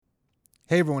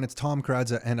Hey everyone, it's Tom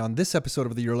Karadza, and on this episode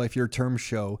of the Your Life, Your Term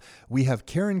show, we have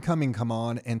Karen Cumming come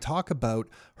on and talk about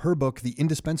her book, The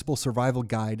Indispensable Survival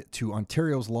Guide to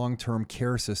Ontario's Long-Term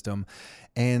Care System.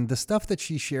 And the stuff that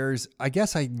she shares, I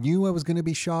guess I knew I was going to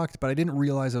be shocked, but I didn't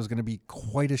realize I was going to be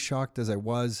quite as shocked as I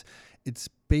was. It's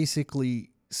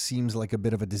basically seems like a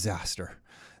bit of a disaster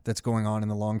that's going on in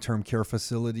the long-term care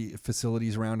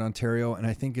facilities around Ontario. And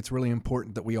I think it's really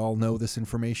important that we all know this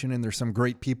information. And there's some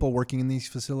great people working in these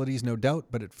facilities, no doubt,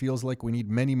 but it feels like we need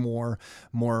many more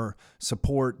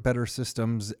support, better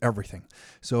systems, everything.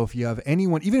 So if you have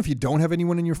anyone, even if you don't have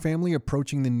anyone in your family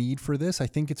approaching the need for this, I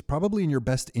think it's probably in your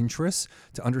best interest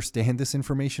to understand this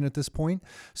information at this point.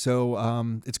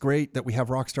 So it's great that we have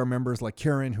Rockstar members like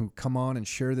Karen who come on and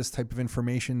share this type of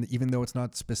information, even though it's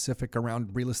not specific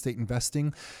around real estate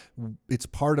investing. It's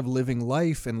part of living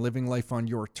life, and living life on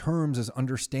your terms is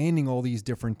understanding all these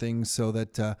different things so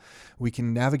that we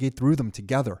can navigate through them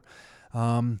together.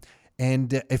 And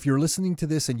if you're listening to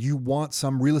this and you want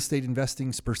some real estate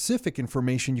investing specific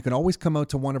information, you can always come out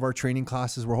to one of our training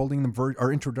classes. We're holding them,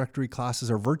 our introductory classes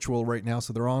are virtual right now,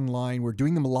 so they're online. We're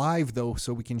doing them live though,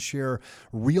 so we can share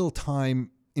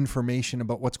real-time information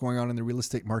about what's going on in the real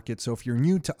estate market. So if you're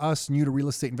new to us, new to real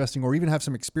estate investing, or even have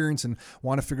some experience and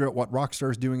want to figure out what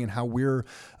Rockstar is doing and how we're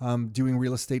doing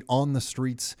real estate on the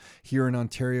streets here in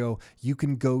Ontario, you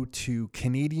can go to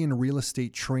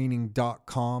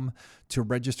CanadianRealEstateTraining.com to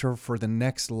register for the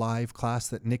next live class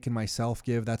that Nick and myself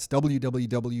give. That's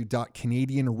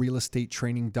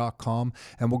www.CanadianRealEstateTraining.com.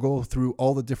 And we'll go through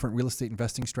all the different real estate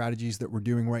investing strategies that we're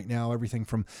doing right now, everything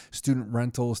from student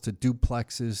rentals to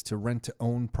duplexes to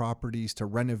rent-to-own properties to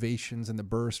renovations and the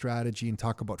BRRRR strategy, and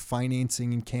talk about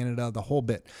financing in Canada, the whole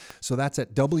bit. So that's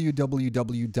at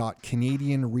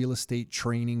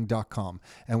www.CanadianRealEstateTraining.com.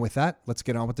 And with that, let's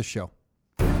get on with the show.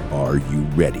 Are you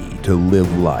ready to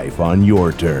live life on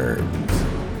your terms?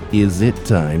 Is it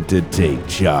time to take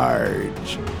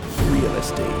charge? Real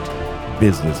estate,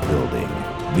 business building,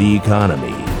 the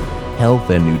economy, health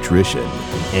and nutrition,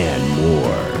 and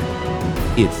more.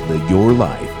 It's the Your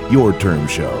Life, Your Term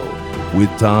show with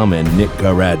Tom and Nick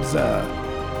Karadza.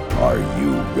 Are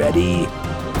you ready?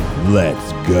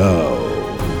 Let's go.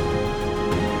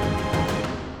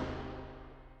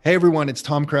 Hey everyone, it's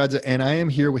Tom Karadza, and I am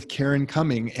here with Karen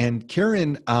Cumming. And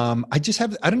Karen, I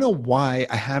don't know why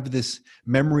I have this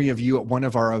memory of you at one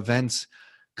of our events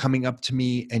coming up to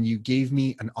me, and you gave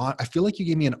me I feel like you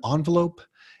gave me an envelope,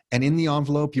 and in the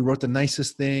envelope you wrote the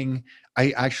nicest thing. I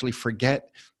actually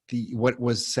forget what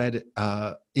was said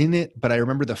in it, but I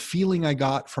remember the feeling I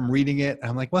got from reading it. And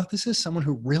I'm like, well, this is someone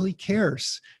who really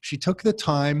cares. She took the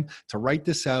time to write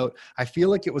this out. I feel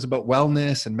like it was about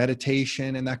wellness and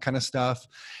meditation and that kind of stuff.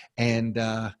 And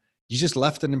you just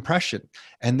left an impression.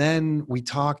 And then we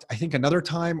talked, I think another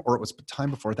time, or it was the time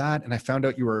before that, and I found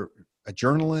out you were a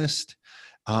journalist.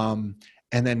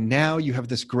 And then now you have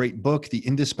this great book, The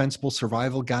Indispensable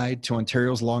Survival Guide to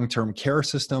Ontario's Long-Term Care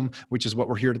System, which is what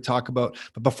we're here to talk about.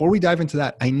 But before we dive into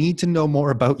that, I need to know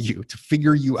more about you to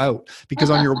figure you out, because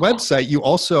on your website, you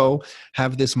also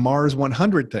have this Mars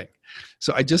 100 thing.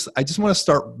 So I just want to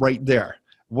start right there.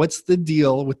 What's the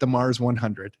deal with the Mars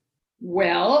 100?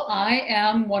 Well, I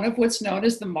am one of what's known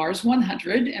as the Mars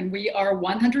 100, and we are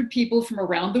 100 people from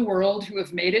around the world who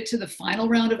have made it to the final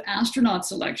round of astronaut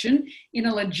selection in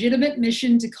a legitimate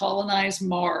mission to colonize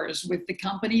Mars with the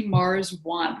company Mars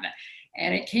One.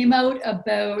 And it came out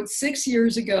about 6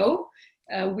 years ago.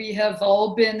 We have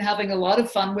all been having a lot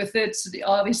of fun with it. So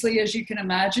obviously, as you can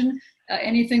imagine,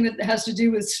 anything that has to do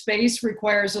with space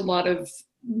requires a lot of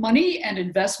money and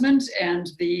investment,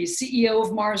 and the CEO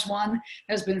of Mars One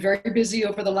has been very busy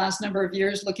over the last number of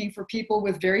years looking for people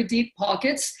with very deep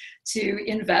pockets to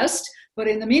invest. But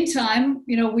in the meantime,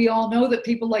 we all know that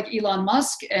people like Elon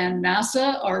Musk and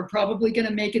NASA are probably going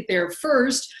to make it there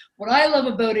first. What I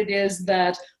love about it is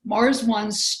that Mars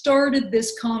One started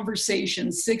this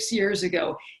conversation 6 years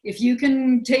ago. If you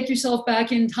can take yourself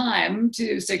back in time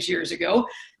to 6 years ago,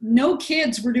 no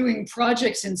kids were doing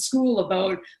projects in school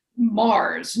about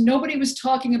Mars. Nobody was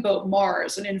talking about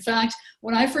Mars. And in fact,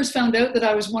 when I first found out that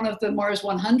I was one of the Mars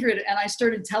 100 and I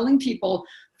started telling people,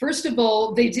 first of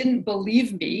all, they didn't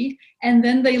believe me. And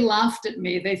then they laughed at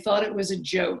me. They thought it was a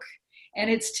joke. And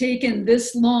it's taken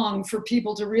this long for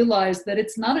people to realize that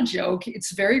it's not a joke.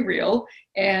 It's very real.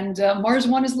 And Mars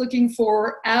One is looking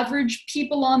for average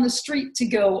people on the street to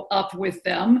go up with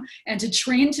them and to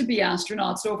train to be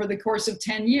astronauts over the course of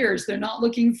 10 years. They're not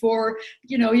looking for,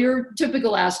 your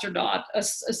typical astronaut,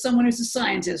 someone who's a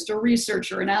scientist or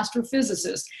researcher, an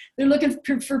astrophysicist. They're looking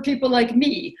for people like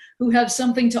me who have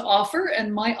something to offer.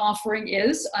 And my offering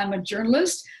is I'm a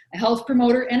journalist, a health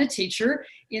promoter, and a teacher.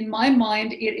 In my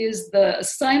mind, it is the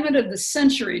assignment of the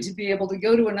century to be able to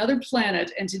go to another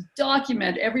planet and to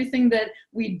document everything that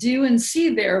we do and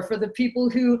see there for the people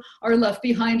who are left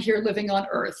behind here living on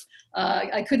Earth.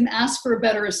 I couldn't ask for a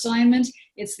better assignment.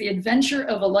 It's the adventure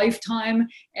of a lifetime.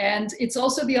 And it's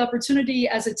also the opportunity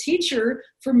as a teacher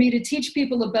for me to teach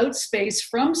people about space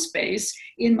from space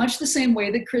in much the same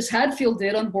way that Chris Hadfield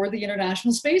did on board the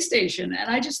International Space Station. And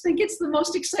I just think it's the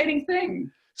most exciting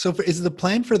thing. So is the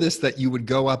plan for this that you would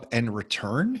go up and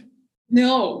return?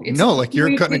 No. No, like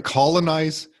you're going to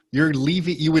colonize, you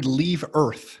would leave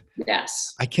Earth.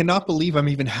 Yes. I cannot believe I'm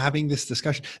even having this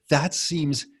discussion. That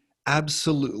seems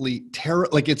absolutely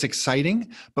like it's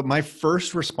exciting, but my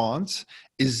first response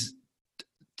is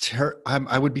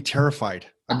I would be terrified.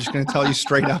 I'm just going to tell you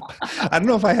straight up. I don't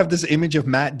know if I have this image of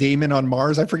Matt Damon on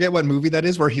Mars. I forget what movie that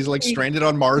is where he's like stranded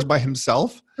on Mars by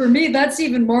himself. For me, that's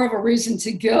even more of a reason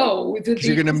to go. Because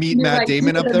you're going to meet Matt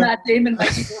Damon up there? Matt Damon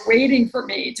might be waiting for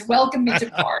me to welcome me to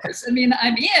Mars. I mean,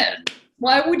 I'm in.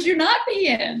 Why would you not be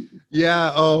in?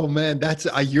 Yeah. Oh man, that's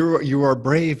you are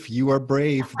brave. You are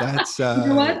brave. That's you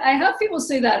know what? I have people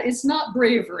say that it's not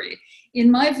bravery.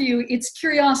 In my view, it's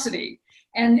curiosity.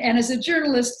 And as a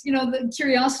journalist, the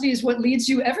curiosity is what leads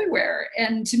you everywhere.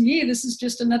 And to me, this is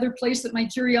just another place that my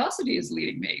curiosity is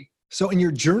leading me. So in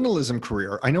your journalism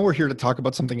career, I know we're here to talk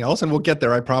about something else and we'll get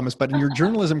there, I promise. But in your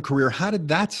journalism career, how did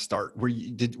that start?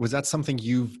 Was that something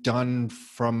you've done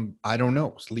from, I don't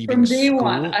know, leaving From day school?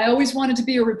 one? I always wanted to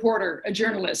be a reporter, a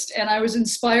journalist. And I was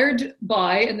inspired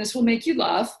by, and this will make you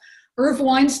laugh, Irv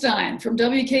Weinstein from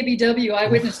WKBW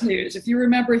Eyewitness News. If you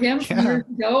remember him from years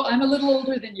ago, I'm a little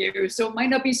older than you, so it might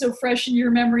not be so fresh in your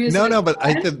memory as No, but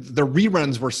the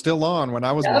reruns were still on when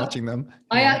I was watching them.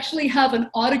 I actually have an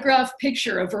autographed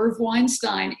picture of Irv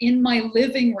Weinstein in my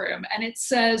living room, and it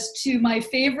says, "To my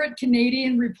favorite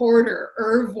Canadian reporter,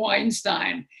 Irv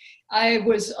Weinstein." I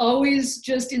was always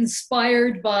just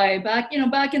inspired by back in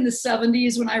the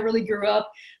 70s when I really grew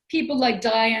up. People like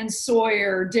Diane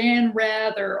Sawyer, Dan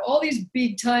Rather, all these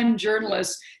big time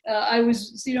journalists. I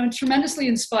was, tremendously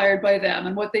inspired by them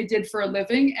and what they did for a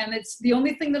living. And it's the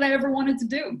only thing that I ever wanted to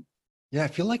do. Yeah, I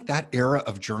feel like that era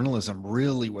of journalism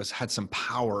really had some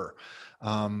power.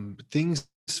 Things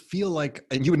feel like,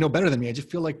 and you would know better than me, I just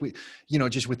feel like we,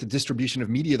 just with the distribution of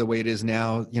media the way it is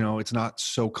now, it's not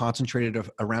so concentrated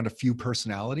around a few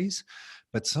personalities,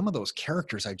 but some of those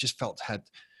characters I just felt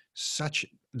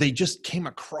they just came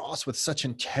across with such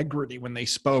integrity when they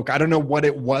spoke. I don't know what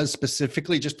it was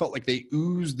specifically. It just felt like they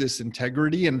oozed this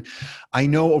integrity. And I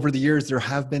know over the years, there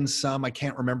have been some, I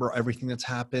can't remember everything that's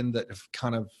happened that have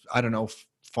kind of, I don't know,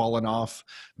 fallen off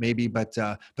maybe, but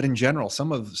in general,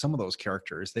 some of those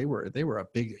characters, they were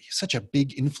such a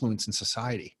big influence in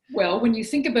society. Well, when you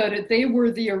think about it, they were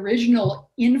the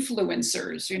original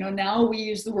influencers. Now we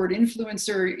use the word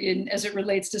influencer as it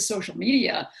relates to social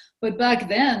media. But back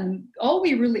then, all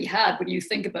we really had, when you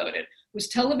think about it, was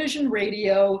television,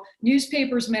 radio,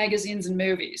 newspapers, magazines, and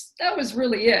movies. That was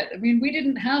really it. I mean, we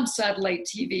didn't have satellite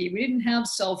TV. We didn't have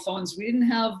cell phones. We didn't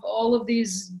have all of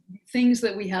these things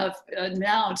that we have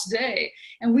now today.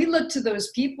 And we looked to those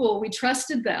people. We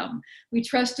trusted them. We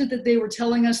trusted that they were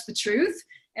telling us the truth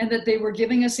and that they were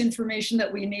giving us information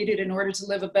that we needed in order to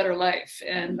live a better life.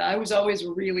 And I was always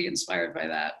really inspired by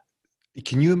that.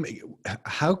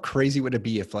 How crazy would it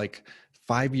be if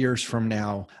 5 years from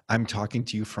now, I'm talking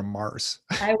to you from Mars?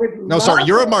 I would. No, sorry,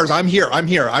 you're at Mars. I'm here.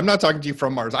 I'm not talking to you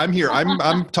from Mars. I'm here.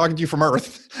 I'm talking to you from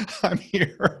Earth. I'm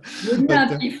here. Wouldn't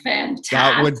that be fantastic?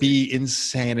 That would be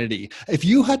insanity. If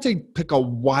you had to pick a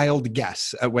wild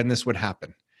guess at when this would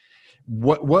happen,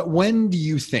 when do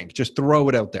you think? Just throw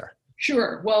it out there.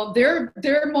 Sure. Well, their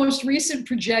most recent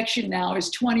projection now is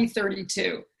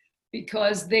 2032.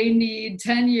 Because they need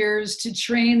 10 years to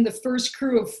train the first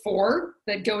crew of 4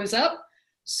 that goes up.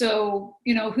 So,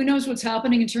 who knows what's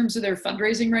happening in terms of their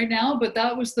fundraising right now, but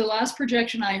that was the last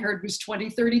projection I heard was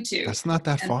 2032. That's not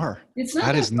that far. It's not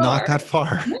that is not that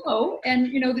far. No. And,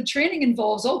 the training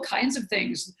involves all kinds of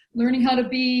things, learning how to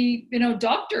be,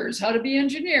 doctors, how to be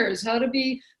engineers, how to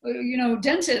be,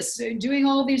 dentists, doing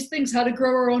all these things, how to grow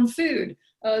our own food.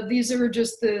 these are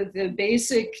just the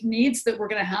basic needs that we're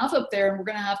going to have up there, and we're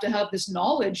going to have this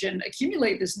knowledge and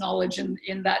accumulate this knowledge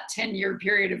in that 10-year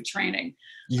period of training.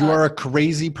 You are a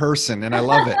crazy person, and I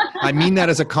love it. I mean that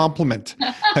as a compliment.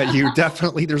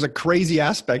 There's a crazy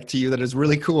aspect to you that is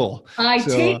really cool. I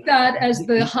take that as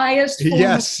the highest form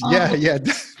yes, of yeah.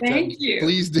 Thank you.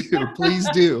 Please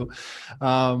do.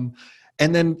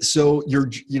 And then, so your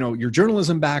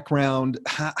journalism background,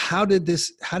 how did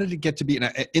it get to be?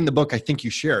 And in the book, I think you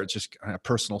share, it's just a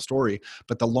personal story,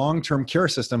 but the long-term care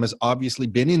system has obviously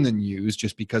been in the news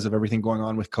just because of everything going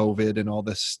on with COVID and all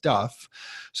this stuff.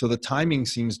 So the timing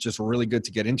seems just really good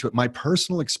to get into it. My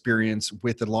personal experience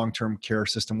with the long-term care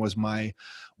system was my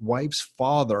wife's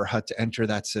father had to enter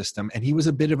that system. And he was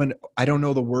a bit of I don't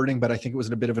know the wording, but I think it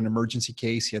was a bit of an emergency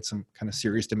case. He had some kind of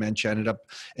serious dementia, ended up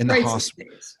in the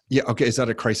hospital. Yeah. Okay. Is that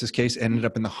a crisis case? Ended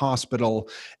up in the hospital,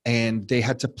 and they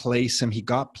had to place him. He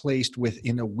got placed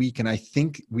within a week. And I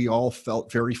think we all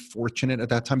felt very fortunate at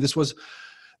that time. This was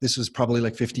probably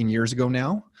like 15 years ago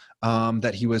now,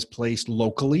 that he was placed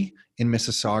locally in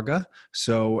Mississauga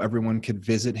so everyone could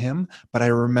visit him. But I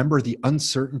remember the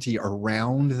uncertainty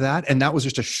around that. And that was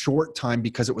just a short time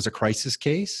because it was a crisis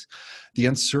case, the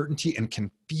uncertainty and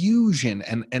confusion.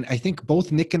 And I think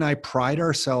both Nick and I pride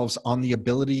ourselves on the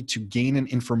ability to gain an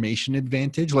information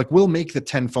advantage. Like, we'll make the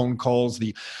 10 phone calls,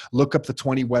 look up the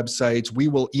 20 websites, we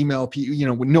will email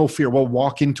people, with no fear. We'll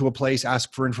walk into a place,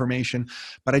 ask for information.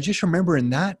 But I just remember in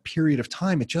that period of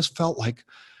time, it just felt like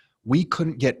we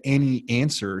couldn't get any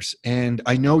answers. And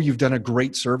I know you've done a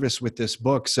great service with this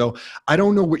book. So I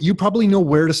don't know you probably know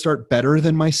where to start better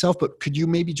than myself, but could you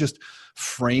maybe just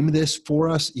frame this for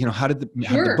us? How did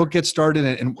the book get started?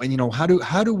 And how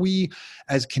do we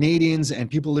as Canadians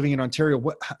and people living in Ontario,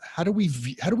 how do we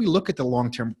look at the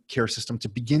long-term care system to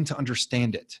begin to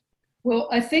understand it? Well,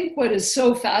 I think what is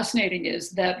so fascinating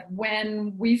is that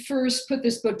when we first put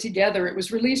this book together, it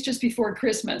was released just before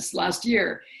Christmas last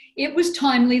year. It was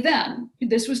timely then.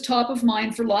 This was top of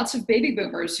mind for lots of baby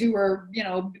boomers who are,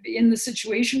 in the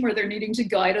situation where they're needing to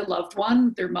guide a loved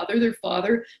one, their mother, their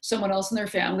father, someone else in their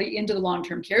family into the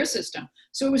long-term care system.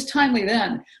 So it was timely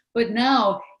then. But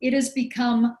now it has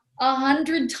become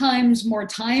 100 times more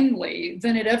timely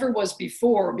than it ever was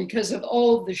before because of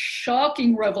all the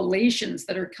shocking revelations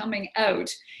that are coming out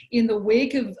in the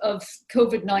wake of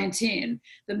COVID-19.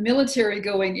 The military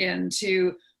going in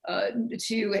to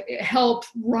help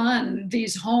run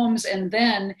these homes and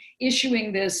then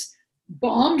issuing this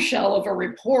bombshell of a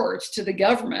report to the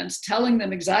government telling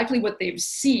them exactly what they've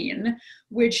seen,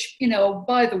 which,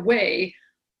 by the way,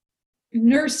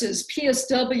 nurses,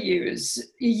 PSWs,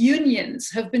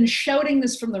 unions have been shouting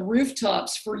this from the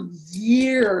rooftops for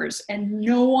years, and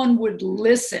no one would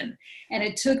listen. And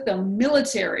it took the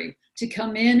military to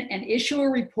come in and issue a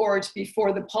report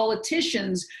before the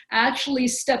politicians actually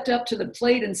stepped up to the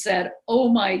plate and said, oh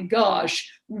my gosh,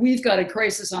 we've got a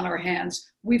crisis on our hands.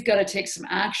 We've got to take some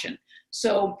action.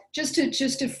 So just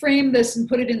to frame this and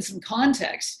put it in some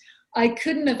context, I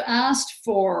couldn't have asked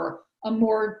for a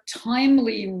more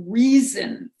timely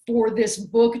reason for this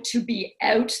book to be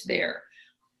out there.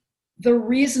 The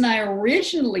reason I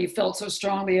originally felt so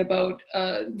strongly about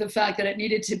the fact that it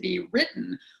needed to be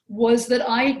written was that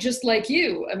I, just like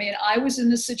you, I was in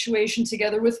this situation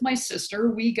together with my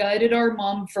sister. We guided our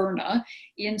mom, Verna,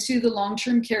 into the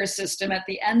long-term care system at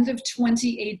the end of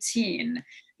 2018.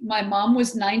 My mom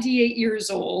was 98 years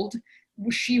old.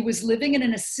 She was living in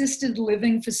an assisted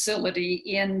living facility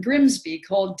in Grimsby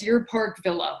called Deer Park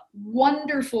Villa.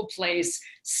 Wonderful place,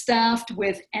 staffed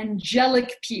with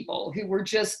angelic people who were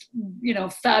just,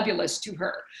 fabulous to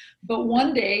her. But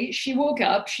one day she woke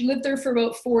up, she lived there for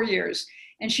about 4 years,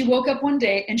 and she woke up one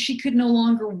day and she could no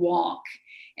longer walk.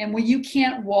 And when you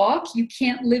can't walk, you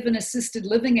can't live in assisted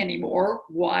living anymore.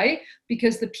 Why?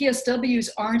 Because the PSWs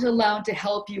aren't allowed to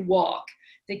help you walk.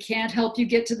 They can't help you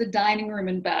get to the dining room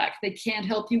and back. They can't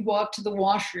help you walk to the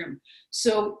washroom.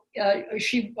 So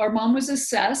our mom was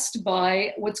assessed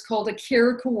by what's called a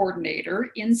care coordinator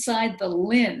inside the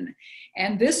LHIN.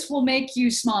 And this will make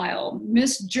you smile.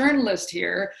 Miss Journalist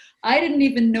here, I didn't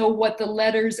even know what the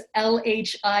letters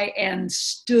LHIN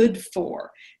stood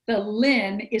for. The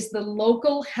LHIN is the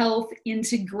Local Health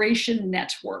Integration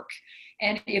Network.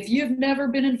 And if you've never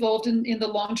been involved in the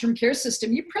long-term care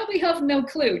system, you probably have no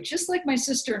clue. Just like my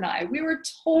sister and I, we were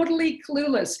totally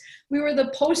clueless. We were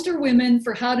the poster women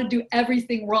for how to do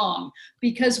everything wrong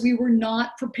because we were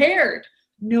not prepared.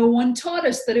 No one taught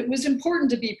us that it was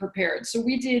important to be prepared. So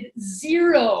we did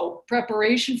zero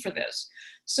preparation for this.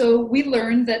 So we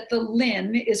learned that the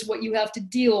LHIN is what you have to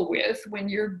deal with when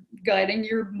you're guiding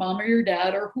your mom or your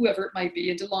dad or whoever it might be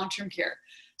into long-term care.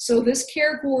 So this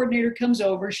care coordinator comes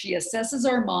over, she assesses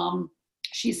our mom.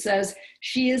 She says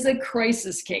she is a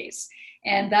crisis case.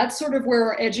 And that's sort of where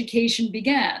our education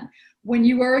began. When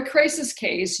you are a crisis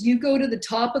case, you go to the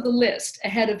top of the list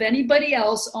ahead of anybody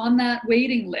else on that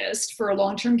waiting list for a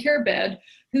long-term care bed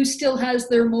who still has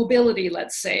their mobility,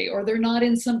 let's say, or they're not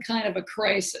in some kind of a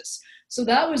crisis. So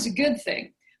that was a good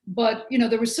thing. But,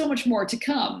 there was so much more to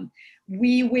come.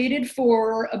 We waited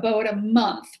for about a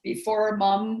month before our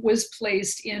mom was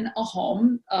placed in a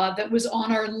home that was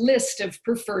on our list of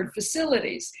preferred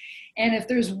facilities. And if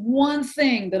there's one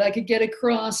thing that I could get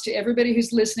across to everybody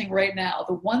who's listening right now,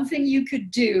 the one thing you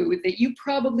could do that you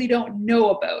probably don't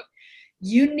know about,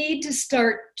 you need to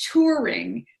start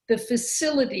touring the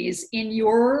facilities in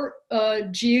your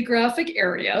geographic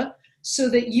area so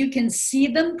that you can see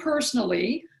them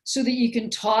personally, so that you can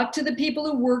talk to the people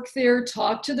who work there,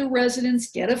 talk to the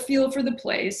residents, get a feel for the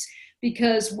place.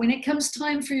 Because when it comes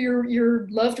time for your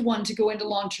loved one to go into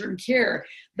long-term care,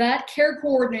 that care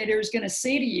coordinator is going to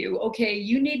say to you, okay,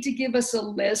 you need to give us a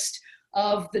list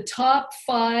of the top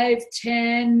 5,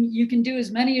 10, you can do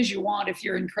as many as you want if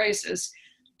you're in crisis,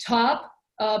 top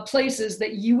places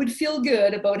that you would feel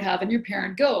good about having your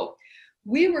parent go.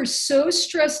 We were so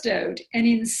stressed out and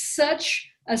in such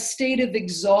a state of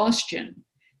exhaustion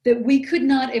that we could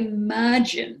not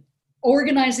imagine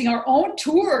organizing our own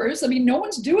tours. I mean, no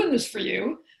one's doing this for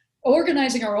you.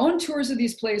 Organizing our own tours of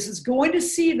these places, going to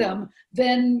see them,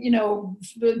 then,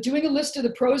 doing a list of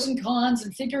the pros and cons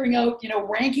and figuring out,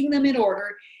 ranking them in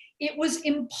order. It was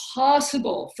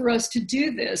impossible for us to do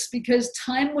this because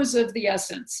time was of the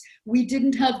essence. We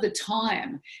didn't have the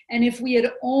time. And if we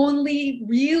had only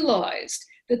realized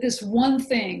that this one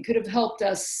thing could have helped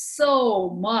us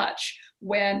so much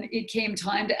when it came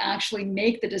time to actually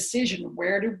make the decision,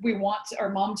 where do we want our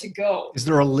mom to go? Is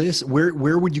there a list?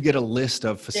 Where would you get a list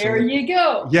of facilities? There you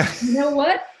go. Yeah. You know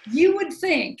what? You would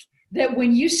think that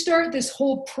when you start this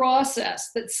whole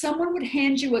process, that someone would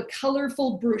hand you a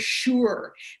colorful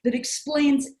brochure that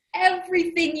explains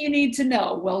everything you need to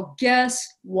know. Well, guess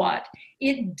what?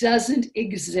 It doesn't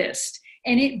exist.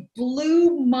 And it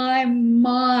blew my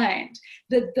mind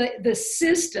that the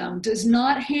system does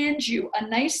not hand you a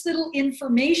nice little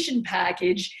information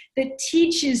package that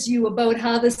teaches you about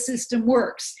how the system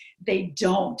works. They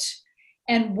don't.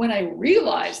 And when I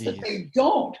realized that they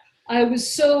don't, I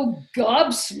was so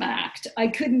gobsmacked, I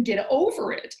couldn't get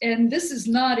over it. And this is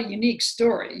not a unique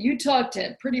story. You talk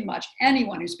to pretty much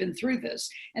anyone who's been through this,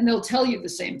 and they'll tell you the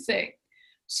same thing.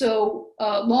 So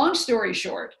long story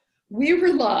short, we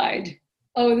relied,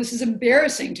 this is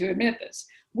embarrassing to admit this,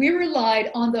 we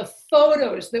relied on the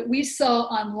photos that we saw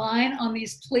online on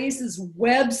these places'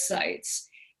 websites.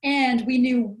 And we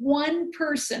knew one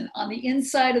person on the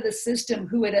inside of the system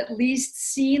who had at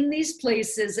least seen these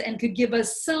places and could give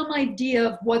us some idea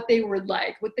of what they were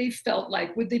like, what they felt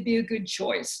like, would they be a good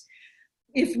choice.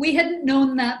 If we hadn't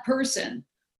known that person,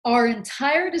 our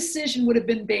entire decision would have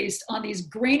been based on these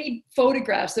grainy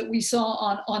photographs that we saw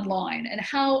online. And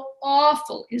how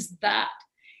awful is that?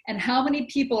 And how many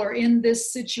people are in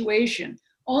this situation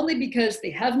only because they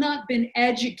have not been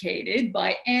educated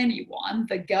by anyone,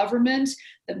 the government,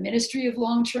 the Ministry of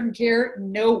Long-Term Care,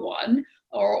 no one,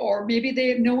 or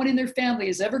maybe no one in their family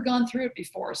has ever gone through it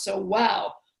before. So,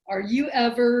 wow, are you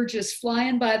ever just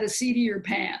flying by the seat of your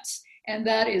pants? And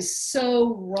that is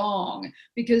so wrong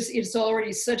because it's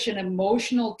already such an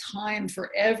emotional time for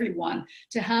everyone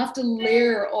to have to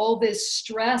layer all this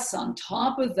stress on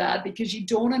top of that because you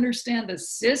don't understand the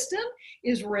system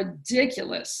is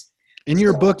ridiculous. In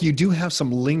your book, you do have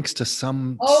some links to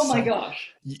some. Oh my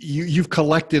gosh. You've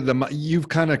collected them. You've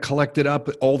kind of collected up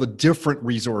all the different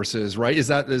resources, right?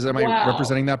 Am I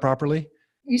representing that properly?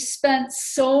 You spent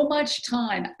so much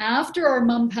time after our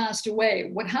mom passed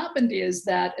away. What happened is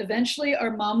that eventually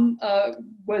our mom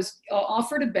was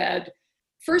offered a bed,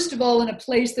 first of all, in a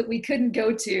place that we couldn't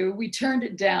go to. We turned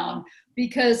it down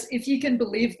because, if you can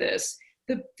believe this,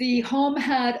 the home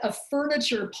had a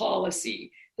furniture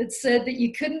policy that said that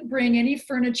you couldn't bring any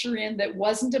furniture in that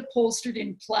wasn't upholstered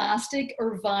in plastic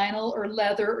or vinyl or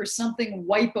leather or something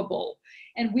wipeable.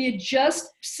 And we had just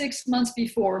 6 months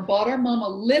before bought our mom a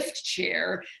lift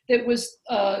chair that was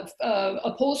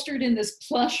upholstered in this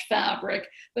plush fabric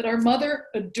that our mother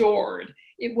adored.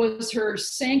 It was her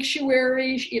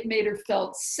sanctuary. It made her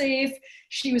felt safe.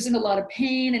 She was in a lot of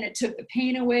pain and it took the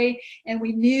pain away. And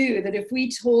we knew that if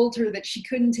we told her that she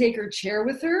couldn't take her chair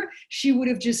with her, she would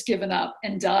have just given up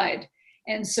and died.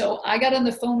 And so I got on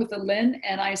the phone with Lynn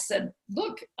and I said,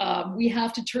 look, we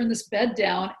have to turn this bed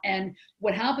down. And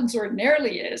what happens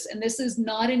ordinarily is, and this is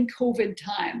not in COVID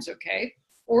times, okay?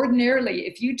 ordinarily,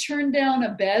 if you turn down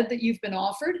a bed that you've been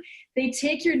offered, they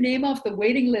take your name off the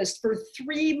waiting list for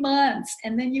 3 months,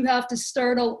 and then you have to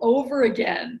start all over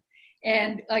again.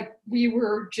 And like, we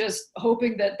were just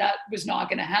hoping that that was not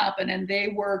going to happen. And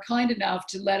they were kind enough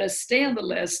to let us stay on the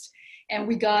list. And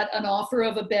we got an offer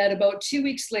of a bed about 2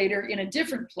 weeks later in a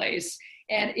different place.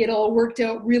 And it all worked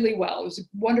out really well. It was a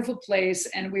wonderful place.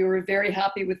 And we were very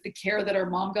happy with the care that our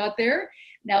mom got there.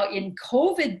 Now, in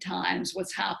COVID times,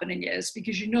 what's happening is,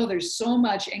 because there's so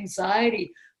much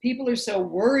anxiety, people are so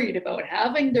worried about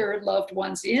having their loved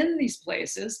ones in these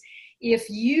places. If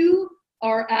you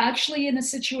are actually in a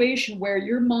situation where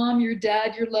your mom, your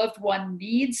dad, your loved one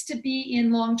needs to be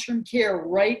in long-term care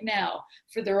right now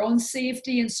for their own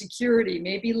safety and security,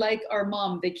 maybe like our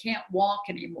mom, they can't walk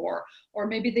anymore, or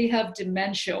maybe they have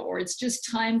dementia, or it's just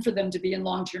time for them to be in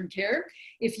long-term care.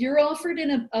 If you're offered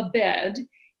in a bed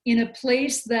in a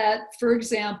place that, for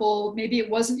example, maybe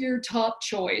it wasn't your top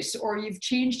choice, or you've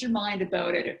changed your mind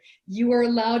about it, you are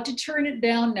allowed to turn it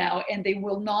down now, and they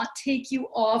will not take you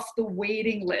off the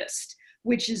waiting list,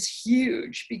 which is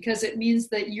huge, because it means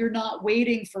that you're not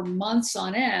waiting for months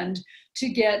on end to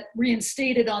get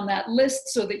reinstated on that list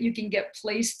so that you can get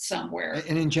placed somewhere.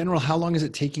 And in general, how long is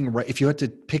it taking, if you had to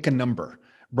pick a number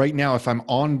right now, if I'm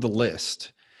on the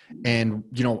list and,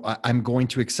 I'm going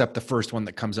to accept the first one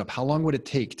that comes up, how long would it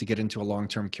take to get into a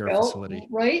long-term care facility?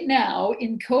 Right now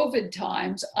in COVID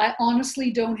times, I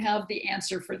honestly don't have the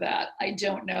answer for that. I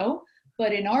don't know.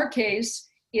 But in our case,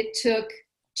 it took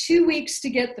 2 weeks to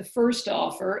get the first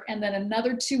offer, and then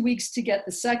another 2 weeks to get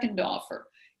the second offer.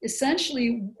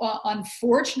 Essentially,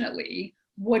 unfortunately,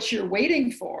 what you're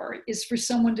waiting for is for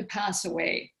someone to pass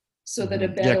away, so that a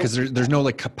bed. Yeah, because there's no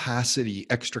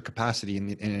extra capacity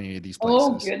in any of these places.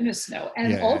 Oh goodness, no.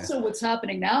 And also, what's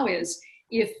happening now is,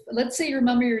 if, let's say, your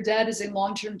mom or your dad is in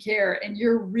long-term care and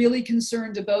you're really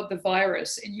concerned about the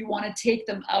virus and you want to take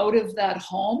them out of that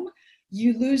home,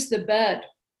 you lose the bed.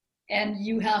 And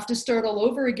you have to start all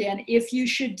over again if you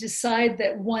should decide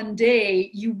that one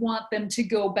day you want them to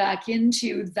go back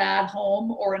into that home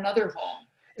or another home.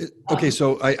 Okay,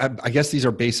 so I guess these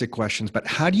are basic questions, but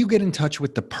how do you get in touch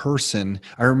with the person?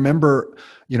 I remember,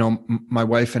 my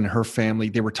wife and her family,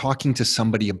 they were talking to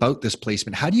somebody about this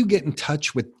placement. How do you get in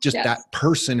touch with just that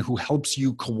person who helps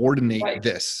you coordinate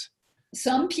this?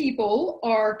 Some people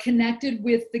are connected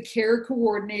with the care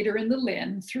coordinator in the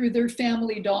LHIN through their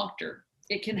family doctor.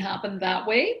 It can happen that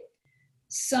way.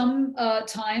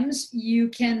 Sometimes you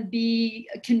can be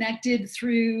connected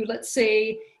through, let's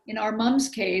say, in our mom's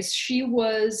case, she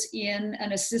was in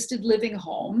an assisted living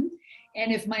home.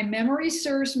 And if my memory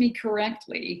serves me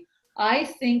correctly, I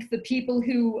think the people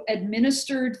who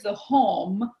administered the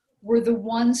home were the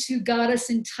ones who got us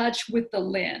in touch with the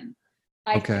LHIN.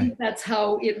 I think that's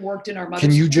how it worked in our mother's.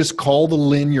 Can you just call the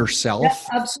LHIN yourself?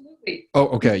 Yeah, absolutely. Oh,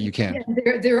 okay, you can.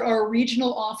 Yeah, there are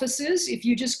regional offices. If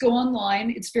you just go online,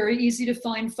 it's very easy to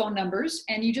find phone numbers,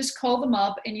 and you just call them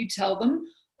up and you tell them,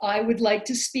 I would like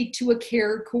to speak to a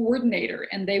care coordinator,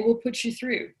 and they will put you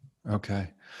through.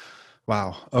 Okay.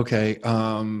 Wow. Okay.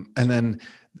 And then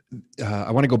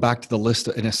I want to go back to the list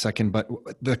in a second, but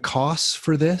the costs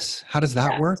for this, how does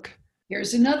that work?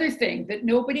 Here's another thing that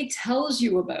nobody tells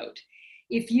you about.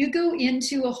 If you go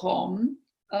into a home,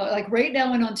 like right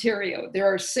now in Ontario, there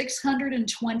are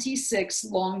 626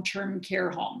 long-term care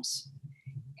homes.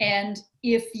 And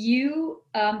if you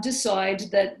decide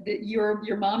that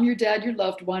your mom, your dad, your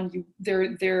loved one,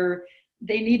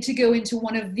 they need to go into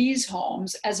one of these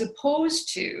homes, as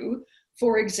opposed to,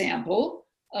 for example,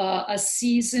 a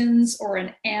Seasons or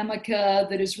an Amica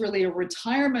that is really a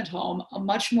retirement home, a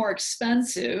much more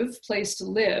expensive place to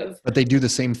live. But they do the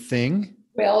same thing?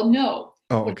 Well, no.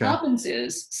 Oh, what happens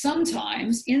is,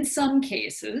 sometimes, in some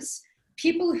cases,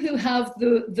 people who have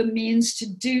the means to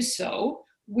do so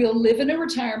will live in a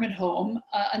retirement home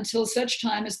until such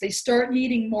time as they start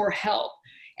needing more help.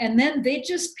 And then they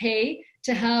just pay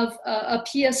to have a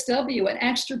PSW, an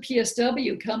extra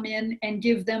PSW, come in and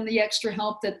give them the extra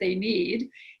help that they need.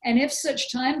 And if such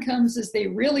time comes as they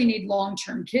really need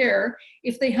long-term care,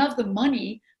 if they have the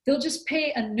money, they'll just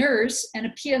pay a nurse and a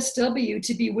PSW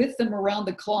to be with them around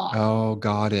the clock. Oh,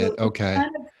 got it. So okay.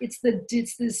 It's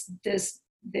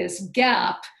this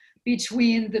gap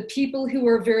between the people who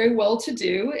are very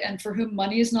well-to-do and for whom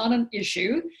money is not an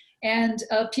issue, and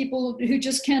people who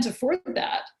just can't afford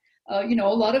that. A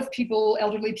lot of people,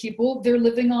 elderly people, they're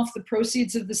living off the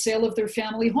proceeds of the sale of their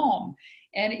family home.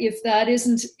 And if that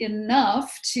isn't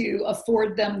enough to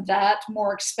afford them that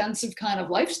more expensive kind of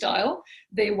lifestyle,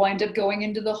 they wind up going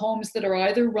into the homes that are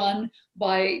either run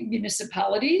by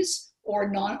municipalities or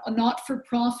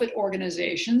not-for-profit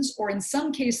organizations, or in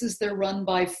some cases, they're run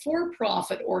by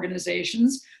for-profit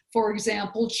organizations. For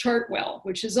example, Chartwell,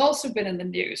 which has also been in the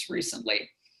news recently.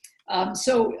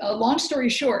 So long story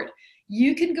short,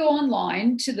 you can go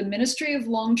online to the Ministry of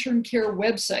Long-Term Care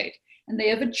website, and they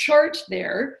have a chart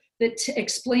there that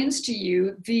explains to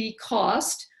you the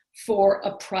cost for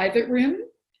a private room,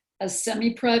 a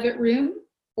semi-private room,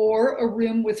 or a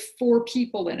room with 4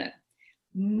 people in it.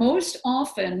 Most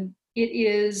often, it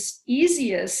is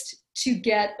easiest to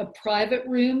get a private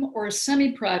room or a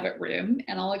semi-private room,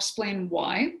 and I'll explain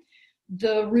why.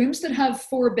 The rooms that have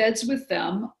 4 beds with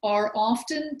them are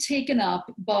often taken up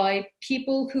by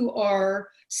people who are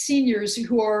seniors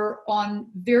who are on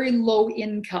very low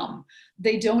income.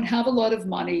 They don't have a lot of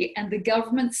money, and the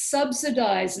government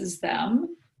subsidizes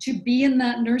them to be in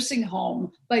that nursing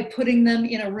home by putting them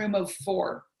in a room of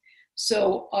 4.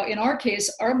 So in our case,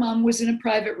 our mom was in a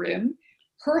private room.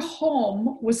 Her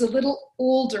home was a little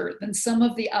older than some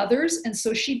of the others, and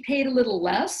so she paid a little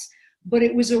less, but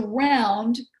it was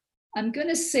around, I'm going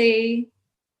to say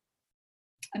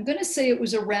it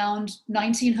was around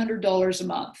 $1,900 a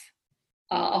month.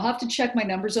 I'll have to check my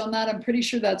numbers on that. I'm pretty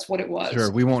sure that's what it was.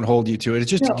 Sure, we won't hold you to it.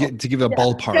 It's just to give a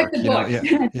ballpark, you know.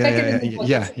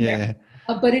 Yeah.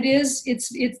 But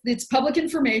it's public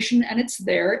information, and it's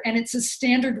there, and it's a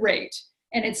standard rate,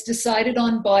 and it's decided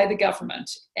on by the government.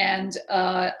 And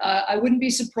I wouldn't be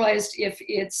surprised if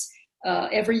it's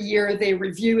every year they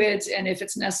review it, and if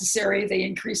it's necessary, they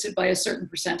increase it by a certain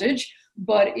percentage.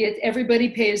 But everybody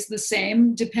pays the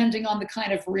same depending on the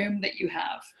kind of room that you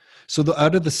have. So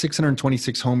out of the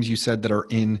 626 homes you said that are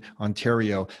in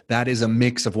Ontario, that is a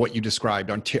mix of what you described.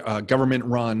 Government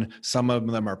run, some of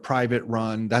them are private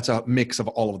run. That's a mix of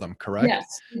all of them, correct?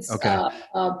 Yes. It's okay.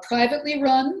 Privately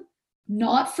run,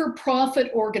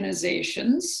 not-for-profit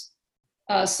organizations.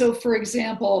 So for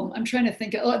example, I'm trying to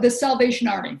think, the Salvation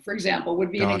Army, for example,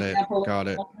 would be an example of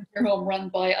a volunteer home run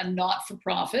by a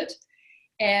not-for-profit.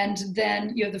 And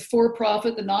then you have the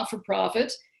for-profit, the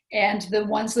not-for-profit, and the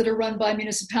ones that are run by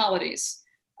municipalities.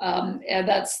 And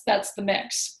that's the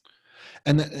mix.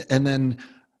 And then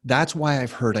that's why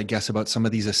I've heard, I guess, about some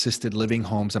of these assisted living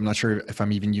homes. I'm not sure if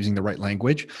I'm even using the right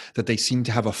language, that they seem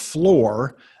to have a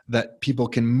floor that people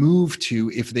can move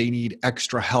to if they need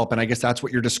extra help. And I guess that's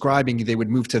what you're describing. They would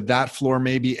move to that floor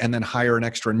maybe, and then hire an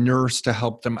extra nurse to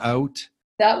help them out.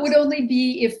 That would only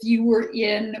be if you were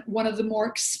in one of the more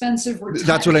expensive retirement.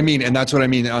 That's what I mean. And that's what I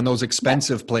mean. On those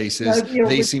expensive places,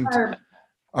 they seem to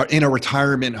are in a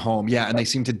retirement home. Yeah. And they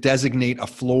seem to designate a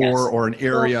floor or an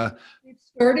area. They've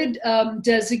started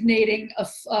designating,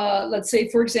 let's say,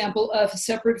 for example, a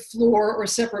separate floor or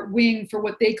separate wing for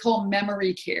what they call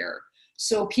memory care.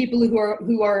 So people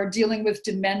who are dealing with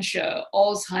dementia,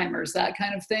 Alzheimer's, that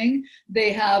kind of thing,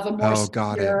 they have a more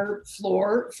secure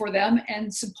floor for them.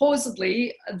 And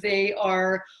supposedly they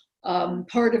are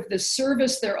part of the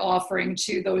service they're offering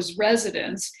to those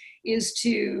residents is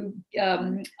to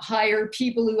hire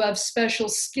people who have special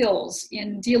skills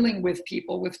in dealing with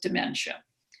people with dementia.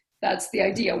 That's the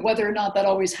idea. Whether or not that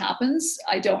always happens,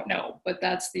 I don't know, but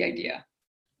that's the idea.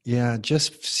 Yeah,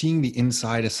 just seeing the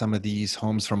inside of some of these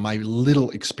homes from my little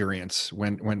experience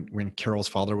when Carol's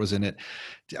father was in it.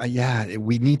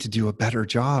 We need to do a better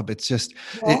job. It's just,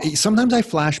 sometimes I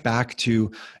flash back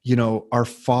to, our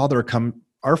father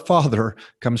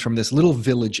comes from this little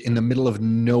village in the middle of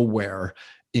nowhere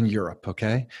in Europe.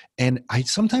 Okay. And I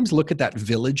sometimes look at that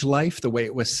village life, the way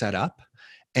it was set up.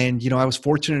 And, I was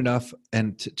fortunate enough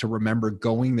to remember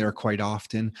going there quite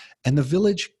often. And the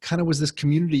village kind of was this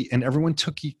community, and everyone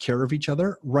took care of each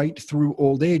other right through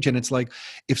old age. And it's like,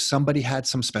 if somebody had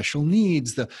some special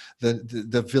needs,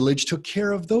 the village took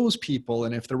care of those people.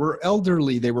 And if there were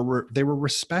elderly, they were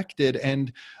respected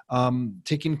and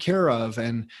taken care of.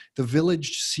 And the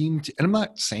village seemed to, and I'm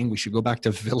not saying we should go back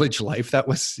to village life. That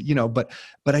was,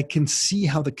 but I can see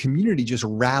how the community just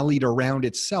rallied around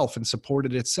itself and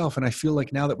supported itself. And I feel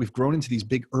like now that we've grown into these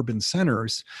big urban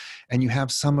centers and you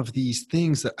have some of these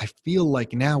things that I feel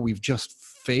like now we've just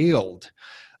failed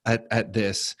at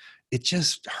this, it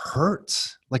just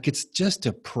hurts. Like, it's just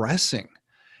depressing.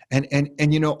 And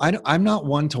I'm not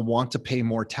one to want to pay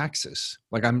more taxes.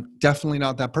 Like, I'm definitely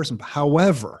not that person.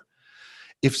 However,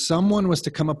 if someone was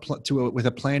to come up with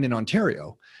a plan in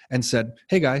Ontario and said,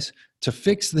 hey guys, to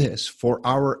fix this for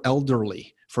our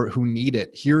elderly, for who need it,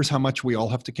 here's how much we all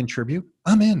have to contribute,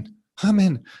 I'm in.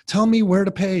 Tell me where to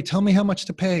pay. Tell me how much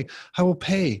to pay. I will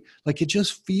pay. Like, it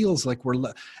just feels like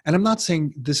and I'm not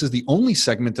saying this is the only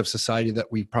segment of society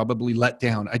that we probably let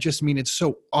down. I just mean it's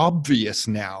so obvious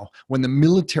now when the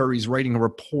military is writing a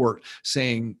report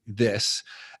saying this,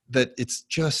 that it's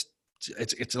just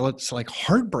it's like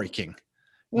heartbreaking,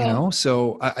 Well,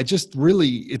 So I just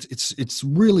really, it's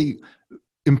really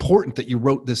important that you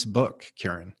wrote this book,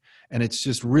 Karen. And it's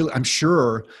just really, I'm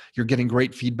sure you're getting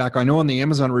great feedback. I know on the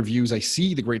Amazon reviews, I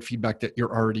see the great feedback that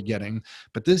you're already getting,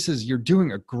 but you're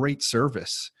doing a great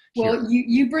service here. well,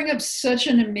 you bring up such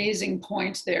an amazing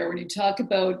point there when you talk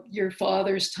about your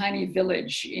father's tiny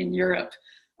village in Europe.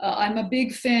 I'm a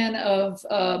big fan of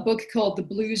a book called The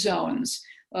Blue Zones,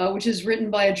 which is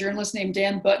written by a journalist named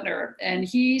Dan Butner. And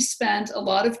he spent a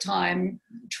lot of time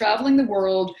traveling the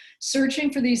world,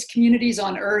 searching for these communities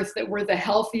on Earth that were the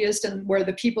healthiest and where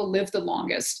the people lived the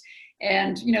longest.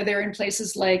 And they're in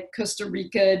places like Costa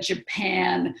Rica,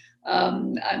 Japan.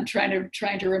 I'm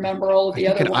trying to remember all of I the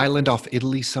think other an ones. island off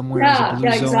Italy somewhere is a Yeah, blue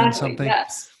yeah, zone, exactly. something.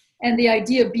 Yes. And the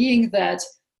idea being that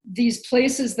these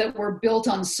places that were built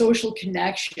on social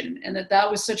connection, and that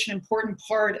was such an important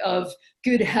part of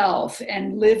good health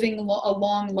and living a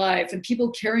long life and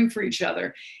people caring for each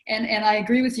other. And I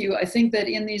agree with you. I think that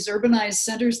in these urbanized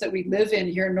centers that we live in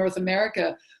here in North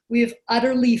America, we have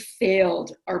utterly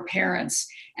failed our parents.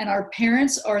 And our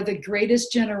parents are the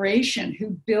greatest generation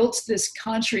who built this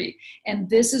country. And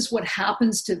this is what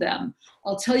happens to them.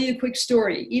 I'll tell you a quick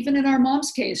story. Even in our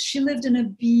mom's case, she lived in a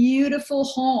beautiful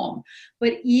home,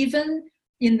 but even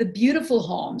in the beautiful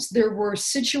homes, there were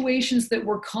situations that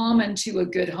were common to a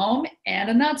good home and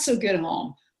a not so good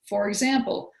home. For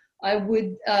example, I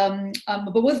would,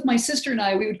 but with my sister and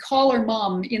I, we would call our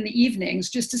mom in the evenings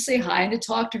just to say hi and to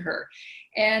talk to her.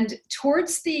 And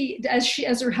towards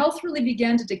as her health really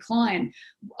began to decline,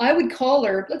 I would call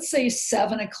her, let's say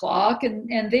 7 o'clock,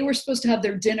 and they were supposed to have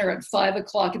their dinner at 5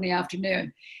 o'clock in the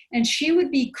afternoon. And she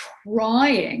would be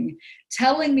crying,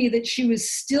 telling me that she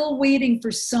was still waiting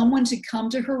for someone to come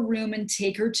to her room and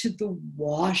take her to the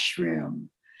washroom.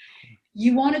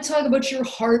 You want to talk about your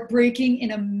heart breaking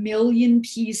in a million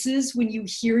pieces when you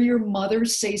hear your mother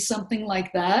say something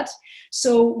like that?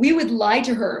 So we would lie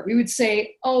to her. We would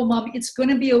say, oh, Mom, it's going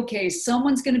to be okay.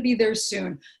 Someone's going to be there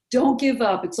soon. Don't give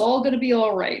up. It's all going to be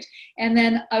all right. And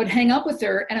then I would hang up with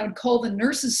her and I would call the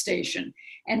nurse's station.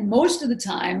 And most of the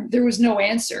time, there was no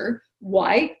answer.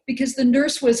 Why? Because the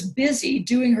nurse was busy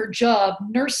doing her job,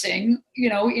 nursing,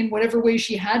 in whatever way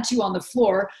she had to on the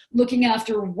floor, looking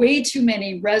after way too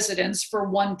many residents for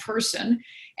one person.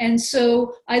 And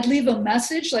so I'd leave a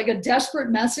message, like a desperate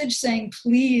message saying,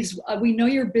 please, we know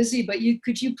you're busy, but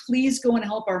could you please go and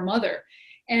help our mother?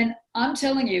 And I'm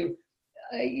telling you,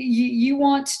 you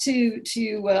want to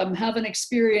have an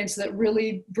experience that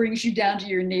really brings you down to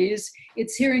your knees.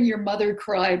 It's hearing your mother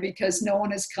cry because no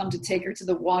one has come to take her to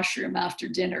the washroom after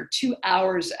dinner, 2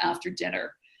 hours after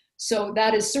dinner. So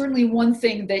that is certainly one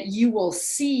thing that you will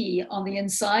see on the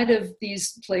inside of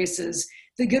these places,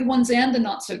 the good ones and the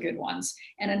not so good ones.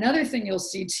 And another thing you'll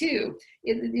see too,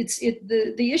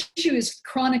 the issue is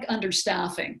chronic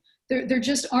understaffing. There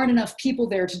just aren't enough people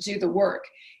there to do the work.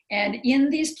 And in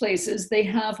these places, they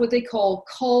have what they call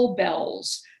call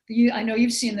bells. I know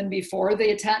you've seen them before.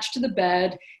 They attach to the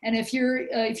bed. And if you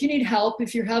need help,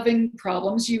 if you're having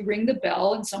problems, you ring the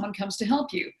bell and someone comes to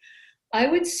help you. I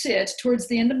would sit towards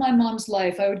the end of my mom's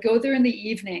life. I would go there in the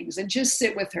evenings and just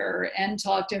sit with her and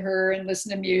talk to her and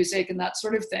listen to music and that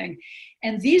sort of thing.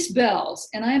 And these bells,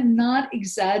 and I am not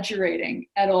exaggerating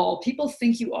at all. People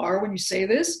think you are when you say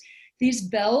this. These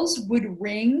bells would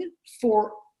ring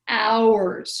for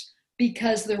hours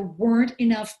because there weren't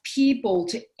enough people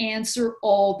to answer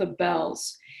all the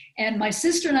bells. And my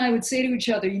sister and I would say to each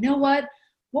other, you know what?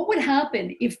 What would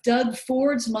happen if Doug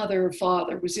Ford's mother or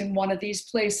father was in one of these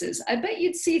places? I bet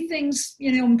you'd see things,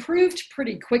 improved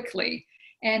pretty quickly.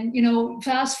 And,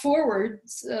 fast forward,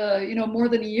 more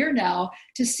than a year now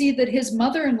to see that his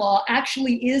mother-in-law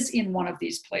actually is in one of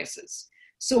these places.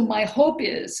 So my hope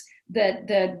is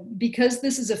that because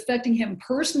this is affecting him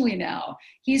personally now,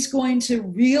 he's going to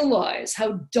realize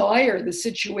how dire the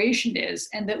situation is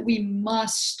and that we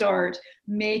must start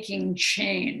making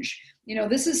change.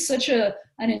 This is such a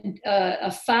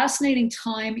fascinating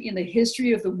time in the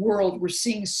history of the world. We're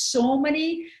seeing so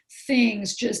many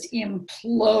things just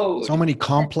implode. So many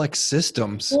complex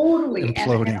systems totally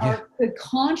imploding. And the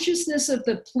consciousness of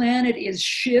the planet is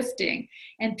shifting,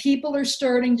 and people are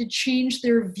starting to change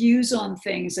their views on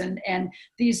things, and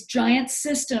these giant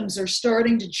systems are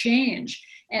starting to change.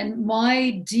 And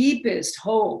my deepest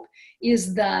hope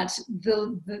is that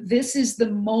this is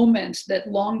the moment that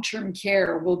long-term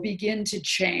care will begin to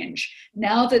change.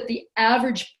 Now that the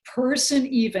average person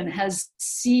even has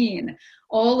seen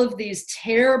all of these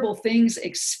terrible things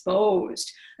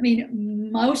exposed. I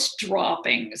mean, mouse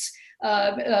droppings,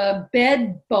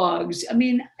 bed bugs. I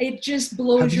mean, it just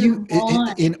blows Have your you,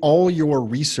 mind. in all your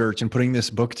research and putting this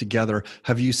book together,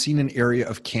 have you seen an area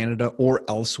of Canada or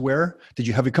elsewhere?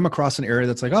 Have you come across an area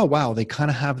that's like, oh, wow, they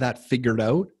kind of have that figured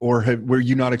out? Or were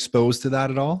you not exposed to that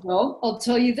at all? Well, I'll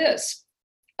tell you this.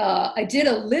 I did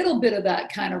a little bit of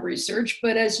that kind of research,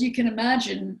 but as you can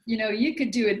imagine, you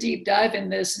could do a deep dive in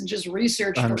this and just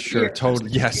research I'm for sure. years. Totally.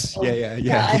 Yes. So,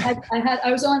 Yeah.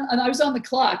 I was on the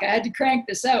clock. I had to crank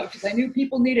this out because I knew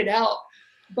people needed help.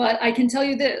 But I can tell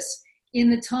you this, in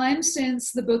the time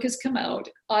since the book has come out,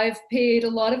 I've paid a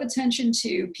lot of attention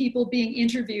to people being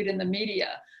interviewed in the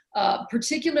media,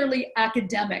 particularly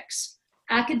academics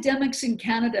in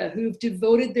Canada who've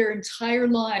devoted their entire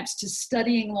lives to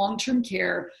studying long-term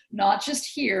care, not just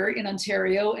here in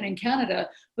Ontario and in Canada,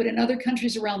 but in other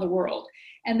countries around the world.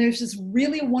 And there's this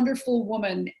really wonderful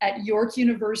woman at York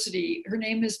University. Her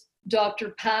name is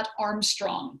Dr. Pat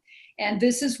Armstrong. And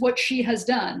this is what she has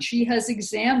done. She has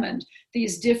examined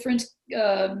these different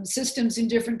systems in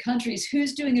different countries.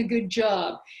 Who's doing a good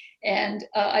job? And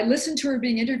I listened to her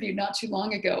being interviewed not too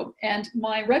long ago. And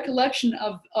my recollection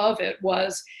of it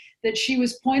was that she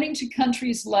was pointing to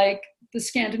countries like the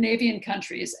Scandinavian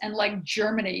countries and like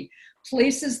Germany,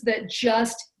 places that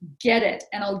just get it.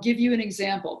 And I'll give you an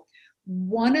example.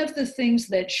 One of the things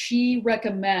that she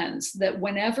recommends that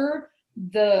whenever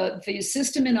the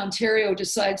system in Ontario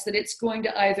decides that it's going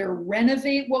to either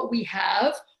renovate what we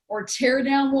have or tear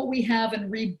down what we have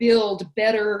and rebuild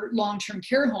better long-term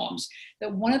care homes, that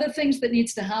one of the things that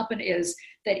needs to happen is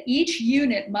that each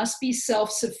unit must be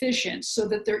self-sufficient so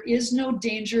that there is no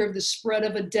danger of the spread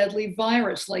of a deadly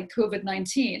virus like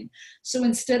COVID-19. So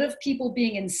instead of people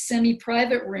being in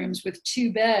semi-private rooms with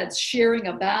 2 beds sharing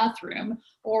a bathroom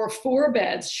or 4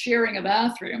 beds sharing a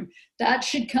bathroom, that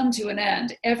should come to an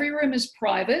end. Every room is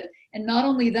private, and not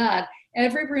only that,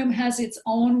 every room has its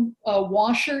own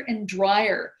washer and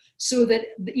dryer, so that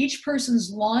each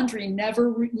person's laundry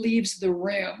never leaves the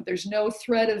room. There's no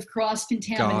threat of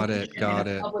cross-contamination Got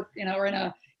in a it. public, or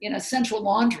in a central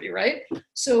laundry, right?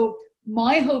 So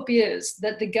my hope is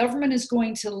that the government is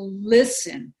going to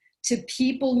listen to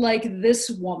people like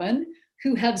this woman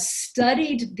who have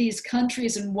studied these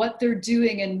countries and what they're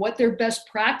doing and what their best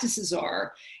practices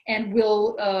are, and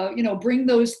will bring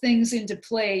those things into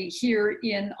play here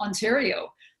in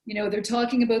Ontario. They're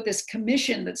talking about this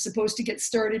commission that's supposed to get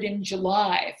started in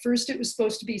July. First, it was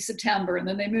supposed to be September, and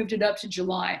then they moved it up to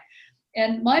July.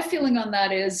 And my feeling on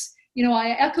that is, I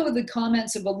echo the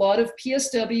comments of a lot of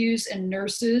PSWs and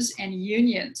nurses and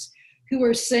unions who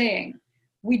are saying,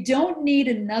 we don't need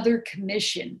another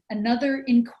commission, another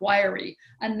inquiry,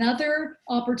 another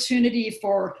opportunity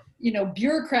for,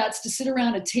 bureaucrats to sit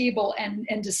around a table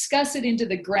and discuss it into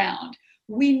the ground.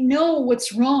 We know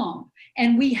what's wrong.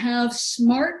 And we have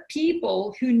smart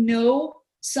people who know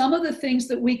some of the things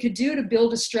that we could do to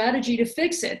build a strategy to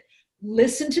fix it.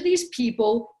 Listen to these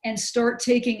people and start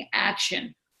taking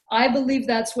action. I believe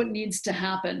that's what needs to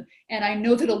happen. And I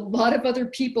know that a lot of other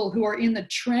people who are in the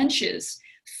trenches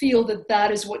feel that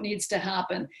that is what needs to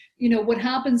happen. What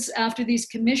happens after these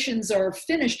commissions are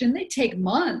finished, and they take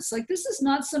months. Like, this is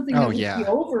not something that will be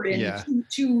over in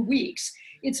 2 weeks.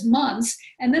 It's months.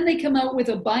 And then they come out with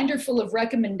a binder full of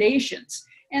recommendations.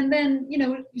 And then,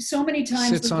 so many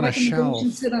times the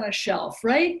recommendations sit on a shelf,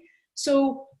 right?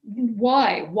 So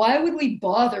why would we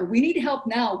bother? We need help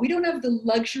now. We don't have the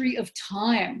luxury of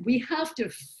time. We have to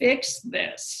fix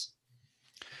this.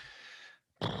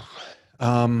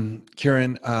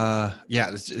 Karen,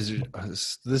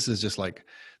 this is just like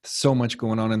so much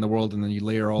going on in the world, and then you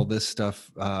layer all this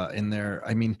stuff in there.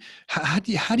 I mean, how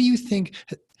do you think?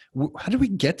 How do we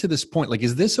get to this point? Like,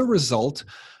 is this a result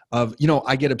of,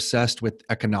 I get obsessed with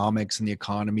economics and the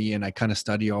economy, and I kind of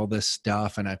study all this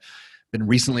stuff. And I've been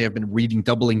reading,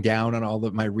 doubling down on all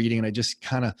of my reading. And I just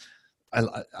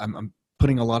I'm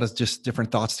putting a lot of just different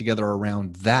thoughts together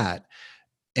around that.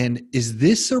 And is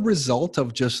this a result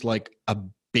of just like a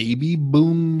baby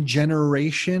boom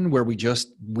generation where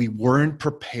we weren't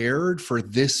prepared for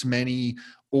this many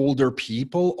older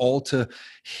people all to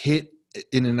hit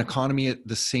in an economy at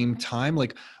the same time?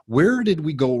 Like, where did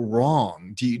we go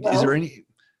wrong? Is there any?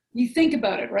 You think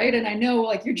about it, right? And I know,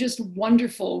 like, you're just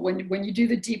wonderful when you do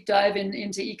the deep dive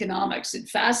into economics. It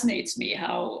fascinates me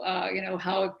how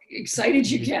how excited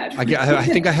you get. I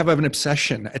think I have an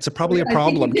obsession. It's probably a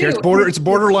problem. It's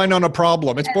borderline on a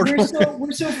problem. It's borderline.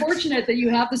 We're so fortunate that you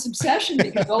have this obsession,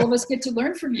 because all of us get to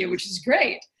learn from you, which is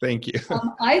great. Thank you.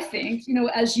 I think,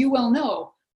 as you well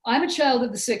know, I'm a child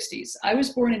of the 60s. I was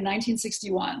born in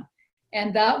 1961.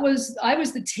 And I was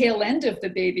the tail end of the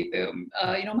baby boom.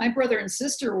 My brother and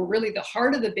sister were really the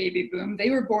heart of the baby boom. They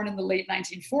were born in the late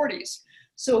 1940s.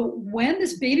 So when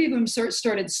this baby boom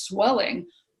started swelling,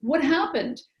 what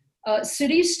happened?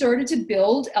 Cities started to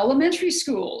build elementary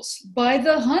schools by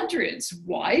the hundreds.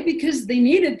 Why? Because they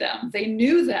needed them. They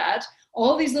knew that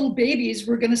all these little babies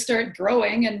were going to start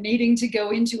growing and needing to go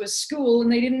into a school,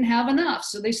 and they didn't have enough.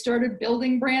 So they started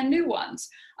building brand new ones.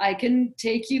 I can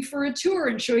take you for a tour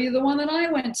and show you the one that I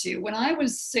went to when I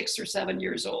was 6 or 7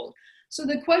 years old. So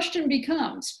the question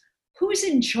becomes, who's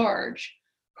in charge?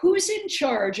 Who's in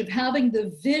charge of having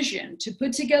the vision to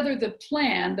put together the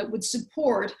plan that would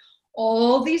support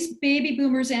all these baby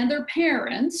boomers and their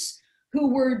parents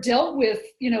who were dealt with,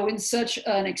 in such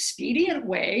an expedient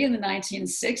way in the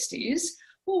 1960s?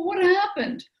 Well, what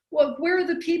happened? Well, where are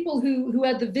the people who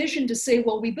had the vision to say,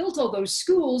 well, we built all those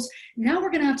schools, now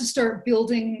we're going to have to start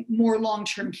building more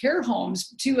long-term care homes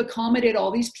to accommodate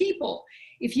all these people?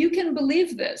 If you can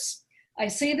believe this, I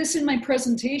say this in my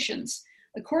presentations,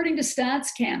 according to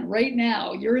StatsCan right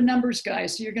now, you're a numbers guy,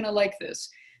 so you're going to like this.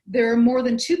 There are more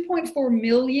than 2.4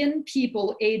 million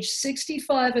people aged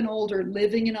 65 and older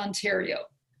living in Ontario.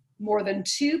 More than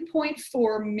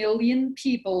 2.4 million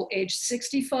people aged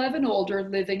 65 and older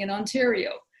living in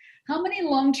Ontario. How many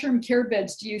long-term care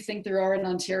beds do you think there are in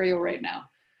Ontario right now?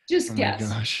 Just guess. Oh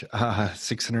my gosh,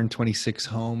 626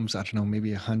 homes. I don't know,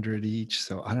 maybe 100 each.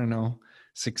 So I don't know,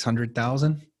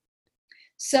 600,000?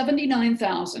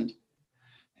 79,000.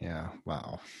 Yeah.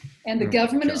 Wow. And the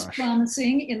government is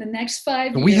promising in the next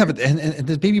 5 years. We have it, and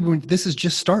the baby boom. This is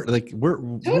just start. Like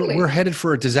we're headed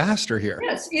for a disaster here.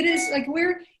 Yes, it is. Like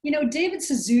David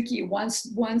Suzuki once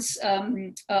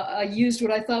used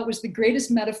what I thought was the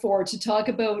greatest metaphor to talk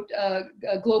about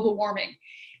global warming.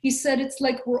 He said it's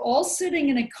like we're all sitting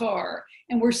in a car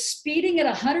and we're speeding at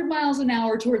 100 miles an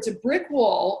hour towards a brick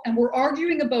wall, and we're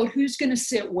arguing about who's going to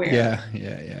sit where. Yeah.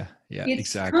 It's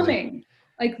exactly. Coming.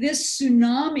 Like this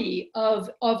tsunami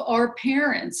of our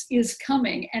parents is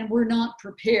coming, and we're not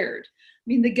prepared. I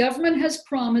mean, the government has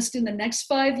promised in the next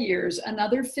 5 years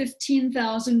another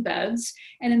 15,000 beds,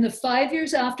 and in the 5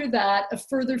 years after that, a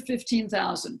further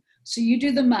 15,000. So you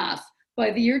do the math.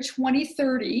 By the year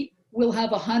 2030, we'll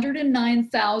have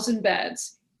 109,000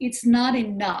 beds. It's not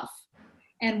enough.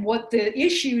 And what the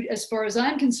issue, as far as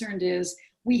I'm concerned, is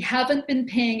we haven't been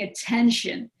paying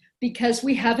attention because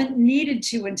we haven't needed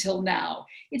to until now.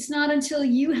 It's not until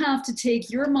you have to take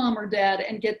your mom or dad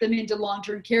and get them into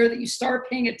long-term care that you start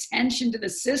paying attention to the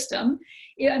system.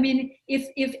 I mean,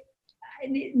 if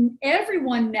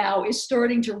everyone now is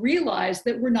starting to realize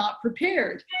that we're not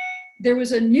prepared. There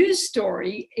was a news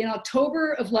story in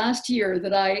October of last year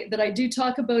that I do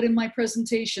talk about in my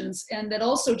presentations, and that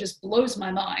also just blows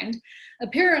my mind.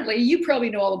 Apparently, you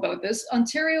probably know all about this.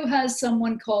 Ontario has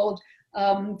someone called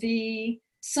the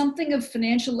something of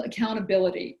financial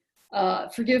accountability.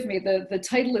 Forgive me, the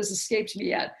title has escaped me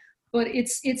yet, but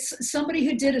it's somebody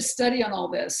who did a study on all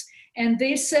this, and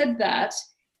they said that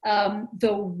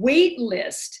the wait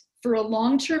list for a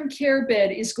long-term care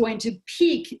bed is going to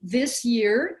peak this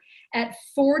year at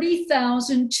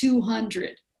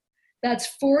 40,200. That's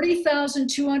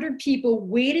 40,200 people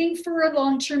waiting for a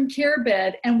long-term care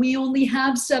bed, and we only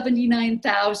have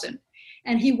 79,000.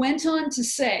 And he went on to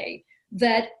say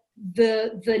that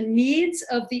the needs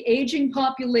of the aging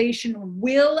population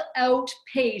will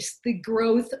outpace the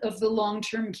growth of the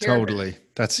long-term care. Totally.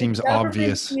 That seems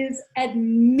obvious. The government is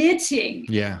admitting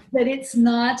that it's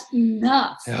not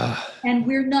enough. And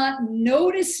we're not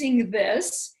noticing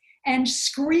this and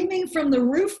screaming from the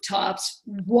rooftops,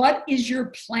 what is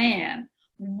your plan?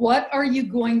 What are you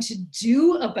going to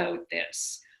do about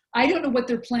this? I don't know what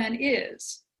their plan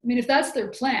is. I mean, if that's their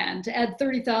plan, to add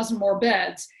 30,000 more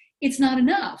beds, it's not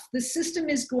enough. The system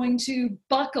is going to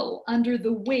buckle under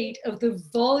the weight of the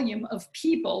volume of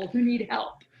people who need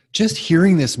help. Just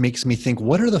hearing this makes me think,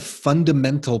 what are the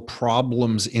fundamental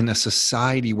problems in a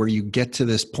society where you get to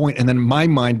this point? And then my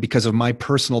mind, because of my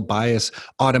personal bias,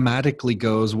 automatically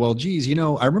goes, well, geez,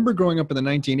 I remember growing up in the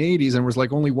 1980s and it was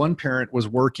like only one parent was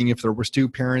working if there was two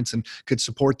parents and could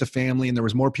support the family, and there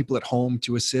was more people at home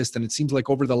to assist. And it seems like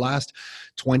over the last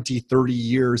 20, 30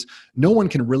 years, no one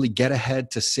can really get ahead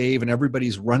to save, and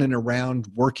everybody's running around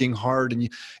working hard. And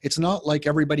it's not like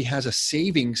everybody has a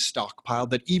savings stockpile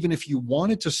that even if you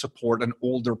wanted to support an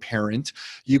older parent,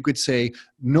 you could say,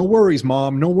 no worries,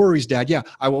 mom, no worries, dad. Yeah,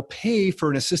 I will pay for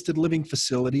an assisted living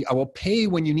facility. I will pay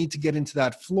when you need to get into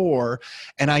that floor.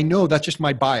 And I know that's just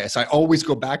my bias. I always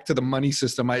go back to the money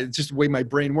system. It's just the way my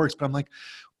brain works. But I'm like,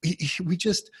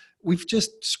 we've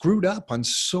just screwed up on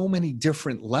so many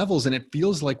different levels. And it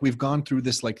feels like we've gone through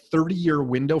this like 30-year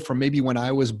window from maybe when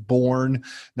I was born,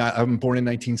 I'm born in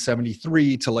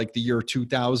 1973, to like the year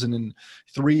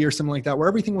 2003 or something like that, where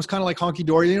everything was kind of like honky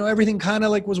dory, everything kind of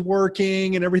like was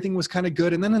working and everything was kind of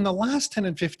good. And then in the last 10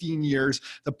 and 15 years,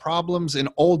 the problems in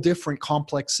all different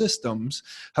complex systems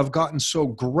have gotten so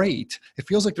great. It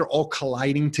feels like they're all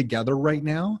colliding together right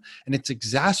now. And it's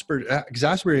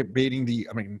exacerbating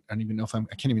I don't even know if I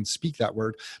can't even speak that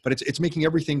word, but it's making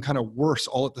everything kind of worse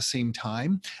all at the same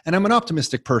time. And I'm an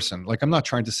optimistic person. Like, I'm not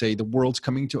trying to say the world's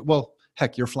coming to, well,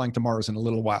 heck, you're flying to Mars in a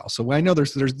little while. So I know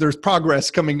there's progress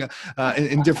coming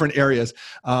in different areas.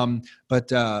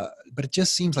 But it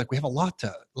just seems like we have a lot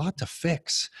to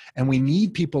fix. And we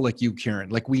need people like you, Karen.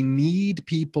 Like, we need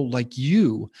people like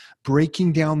you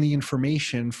breaking down the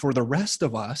information for the rest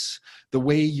of us the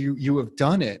way you have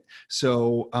done it.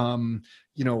 So,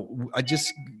 I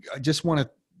just want to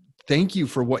thank you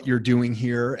for what you're doing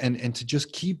here, and to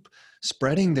just keep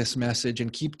spreading this message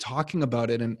and keep talking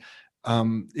about it. And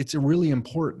it's really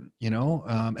important,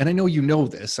 and I know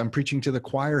this, I'm preaching to the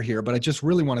choir here, but I just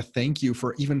really want to thank you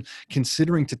for even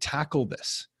considering to tackle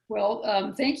this.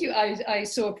 Well, thank you. I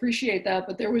so appreciate that,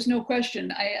 but there was no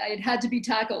question. It had to be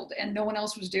tackled, and no one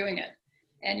else was doing it.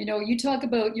 And, you talk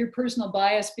about your personal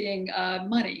bias being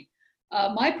money.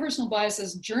 My personal bias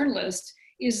as a journalist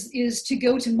is to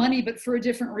go to money, but for a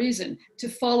different reason, to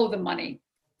follow the money.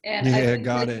 And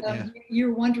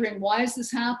you're wondering, why has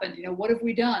this happened? What have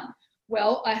we done?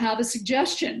 Well, I have a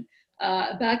suggestion.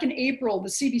 Back in April, the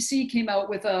CBC came out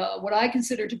with what I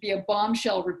consider to be a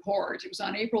bombshell report. It was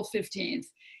on April 15th,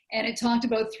 and it talked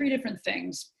about three different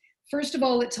things. First of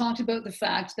all, it talked about the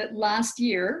fact that last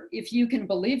year, if you can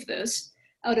believe this,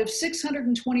 out of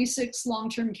 626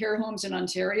 long-term care homes in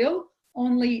Ontario,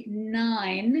 only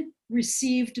 9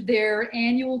 received their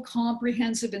annual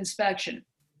comprehensive inspection.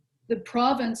 The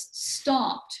province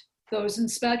stopped those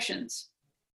inspections.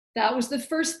 That was the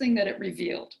first thing that it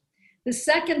revealed. The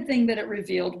second thing that it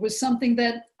revealed was something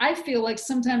that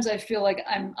sometimes I feel like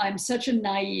I'm such a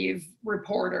naive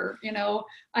reporter.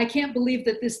 I can't believe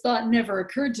that this thought never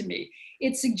occurred to me.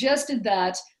 It suggested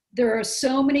that there are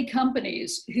so many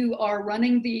companies who are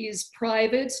running these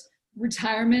private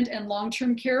retirement and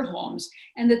long-term care homes,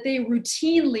 and that they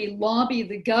routinely lobby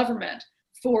the government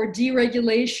for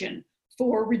deregulation,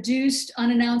 for reduced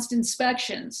unannounced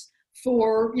inspections,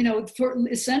 for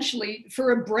essentially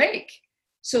for a break.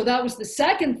 So that was the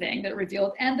second thing that it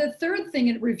revealed. And the third thing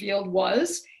it revealed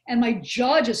was, and my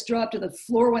jaw just dropped to the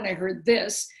floor when I heard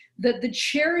this, that the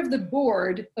chair of the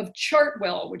board of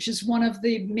Chartwell, which is one of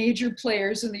the major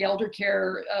players in the elder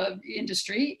care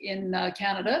industry in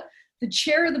Canada, the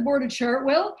chair of the board of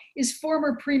Chartwell is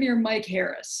former Premier Mike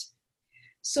Harris.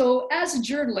 So as a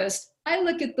journalist, I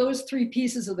look at those three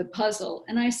pieces of the puzzle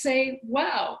and I say,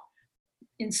 wow,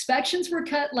 inspections were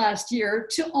cut last year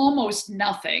to almost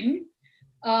nothing.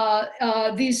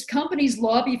 These companies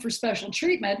lobby for special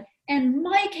treatment, and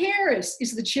Mike Harris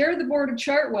is the chair of the board of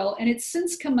Chartwell, and it's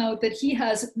since come out that he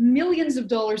has millions of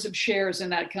dollars of shares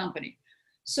in that company.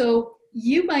 So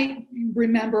you might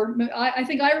remember, I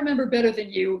think I remember better than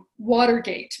you,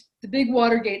 Watergate, the big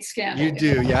Watergate scandal. You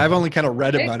do, yeah. I've only kind of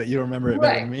read about it. You remember it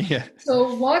better than me. Yeah.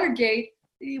 So Watergate,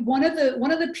 one of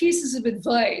the pieces of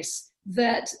advice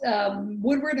that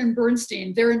Woodward and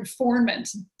Bernstein, their informant,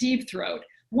 Deep Throat,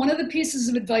 one of the pieces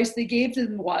of advice they gave to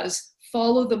them was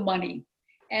follow the money.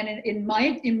 And in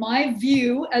my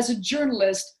view, as a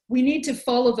journalist, we need to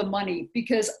follow the money,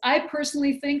 because I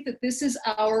personally think that this is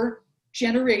our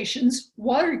generation's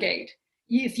Watergate.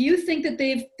 If you think that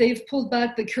they've pulled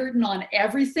back the curtain on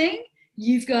everything,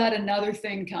 you've got another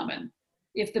thing coming.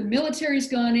 If the military's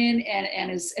gone in and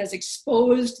has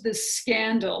exposed this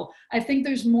scandal, I think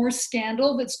there's more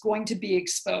scandal that's going to be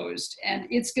exposed, and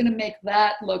it's going to make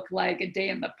that look like a day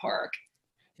in the park.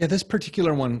 Yeah, this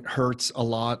particular one hurts a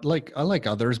lot. Like, I like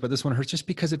others, but this one hurts just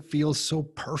because it feels so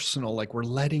personal. Like we're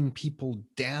letting people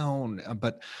down.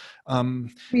 But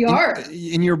we are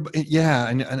in your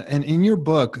and in your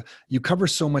book, you cover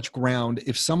so much ground.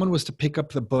 If someone was to pick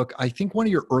up the book, I think one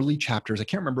of your early chapters, I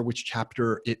can't remember which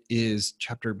chapter it is,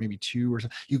 chapter maybe 2 or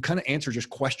something, you kind of answer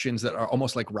just questions that are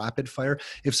almost like rapid fire.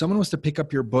 If someone was to pick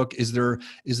up your book, is there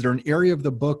an area of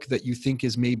the book that you think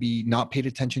is maybe not paid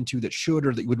attention to that should,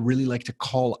 or that you would really like to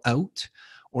call out,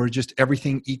 or just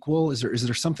everything equal? Is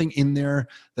there something in there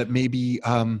that maybe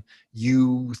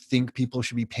you think people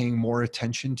should be paying more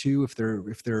attention to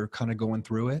if they're kind of going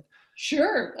through it?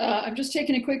 Sure. I'm just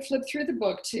taking a quick flip through the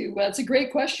book too. It's a great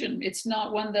question. It's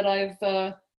not one that I've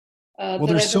well,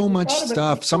 there's so much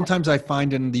stuff. Sometimes I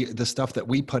find in the stuff that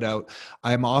we put out,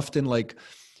 I'm often like,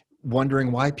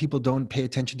 wondering why people don't pay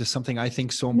attention to something I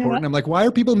think so Yeah. important. I'm like, why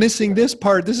are people missing this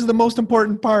part? This is the most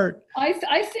important part.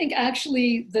 I think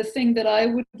actually the thing that I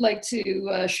would like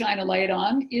to shine a light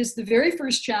on is the very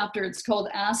first chapter. It's called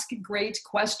Ask Great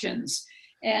Questions.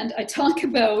 And I talk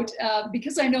about,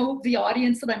 because I know the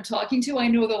audience that I'm talking to, I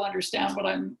know they'll understand what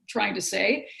I'm trying to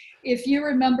say. If you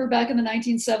remember back in the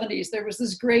 1970s, there was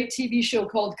this great TV show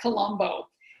called Columbo.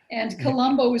 And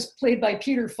Columbo was played by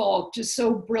Peter Falk just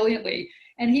so brilliantly.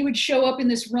 And he would show up in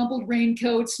this rumpled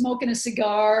raincoat, smoking a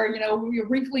cigar, you know,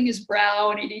 wrinkling his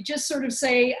brow, and he'd just sort of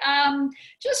say,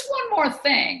 just one more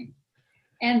thing.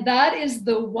 And that is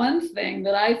the one thing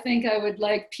that I think I would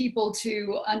like people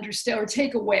to understand or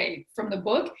take away from the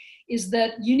book, is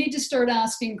that you need to start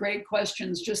asking great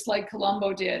questions, just like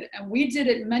Columbo did. And we did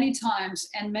it many times,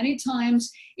 and many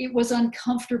times it was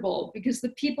uncomfortable because the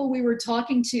people we were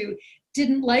talking to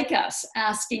didn't like us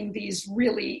asking these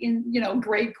really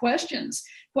great questions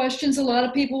a lot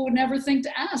of people would never think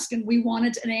to ask, and we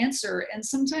wanted an answer. And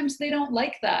sometimes they don't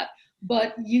like that,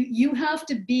 but you have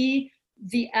to be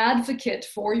the advocate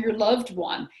for your loved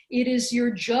one. It is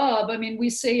your job. I mean, we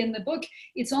say in the book,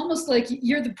 it's almost like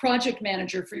you're the project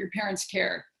manager for your parents'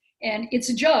 care. And it's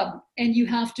a job, and you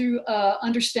have to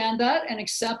understand that and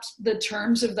accept the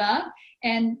terms of that,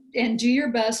 and do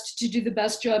your best to do the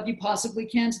best job you possibly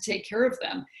can to take care of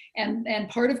them. And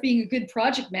part of being a good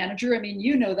project manager, I mean,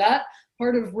 you know that,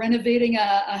 part of renovating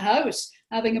a house,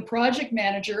 having a project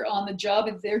manager on the job,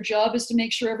 and their job is to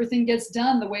make sure everything gets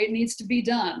done the way it needs to be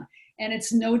done. And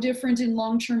it's no different in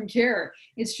long-term care.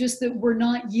 It's just that we're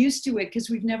not used to it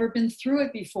because we've never been through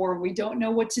it before. We don't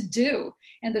know what to do,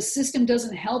 and the system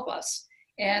doesn't help us.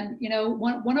 And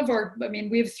one of our, I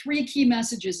mean, we have 3 key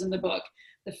messages in the book.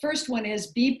 The first one is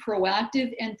be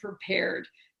proactive and prepared.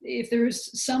 If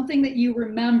there's something that you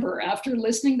remember after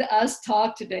listening to us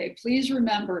talk today, please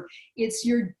remember it's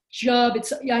your job.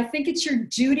 I think it's your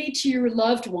duty to your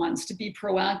loved ones to be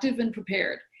proactive and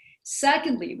prepared.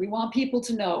 Secondly, we want people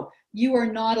to know you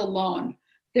are not alone.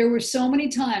 There were so many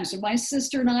times when my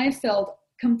sister and I felt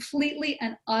completely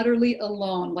and utterly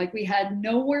alone, like we had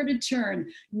nowhere to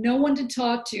turn, no one to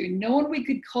talk to, no one we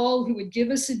could call who would give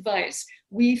us advice.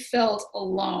 We felt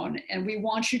alone, and we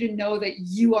want you to know that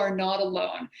you are not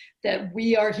alone, that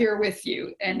we are here with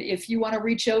you. And if you want to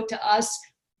reach out to us,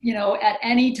 at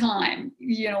any time,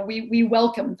 we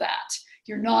welcome that.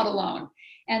 You're not alone.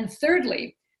 And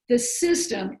thirdly, the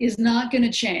system is not going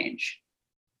to change.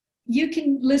 You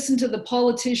can listen to the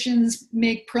politicians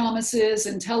make promises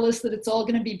and tell us that it's all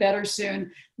going to be better soon.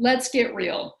 Let's get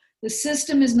real. The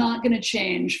system is not going to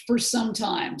change for some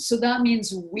time. So that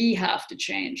means we have to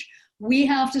change. We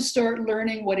have to start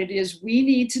learning what it is we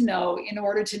need to know in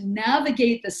order to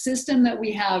navigate the system that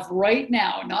we have right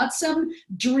now, not some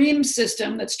dream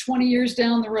system that's 20 years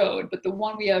down the road, but the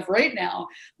one we have right now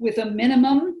with a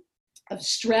minimum of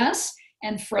stress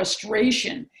and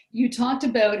frustration. You talked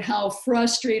about how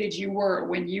frustrated you were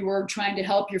when you were trying to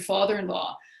help your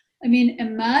father-in-law. I mean,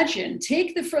 imagine,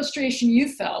 take the frustration you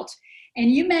felt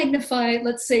and you magnify,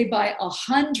 let's say, by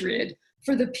 100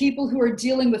 for the people who are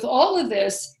dealing with all of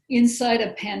this inside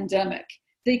a pandemic.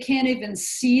 They can't even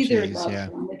see their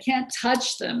loved one. They can't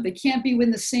touch them. They can't be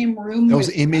in the same room. Those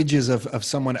images of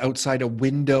someone outside a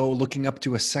window looking up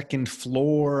to a second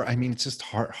floor. I mean, it's just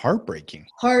heartbreaking.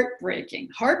 Heartbreaking.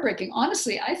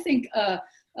 Honestly, I think,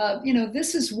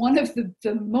 this is one of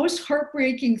the most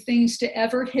heartbreaking things to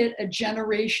ever hit a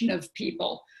generation of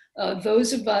people.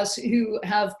 Those of us who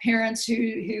have parents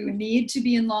who need to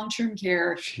be in long-term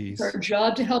care, it's our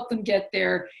job to help them get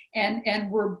there.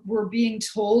 And we're being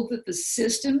told that the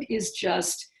system is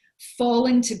just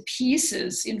falling to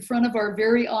pieces in front of our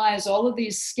very eyes. All of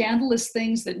these scandalous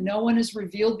things that no one has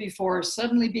revealed before are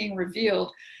suddenly being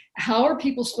revealed. How are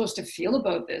people supposed to feel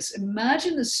about this?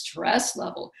 Imagine the stress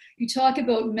level. You talk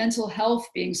about mental health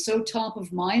being so top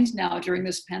of mind now during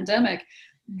this pandemic.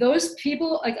 Those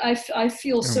people, like I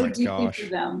feel so deeply for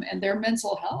them and their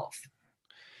mental health.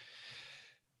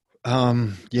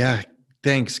 Yeah.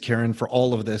 Thanks, Karen, for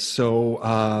all of this. So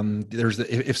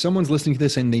if someone's listening to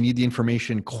this and they need the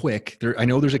information quick, I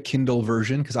know there's a Kindle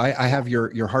version because I have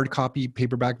your hard copy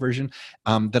paperback version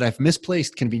that I've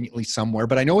misplaced conveniently somewhere,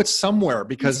 but I know it's somewhere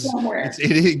because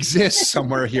it exists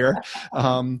somewhere here.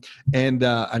 And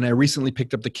I recently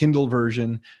picked up the Kindle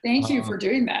version. Thank you for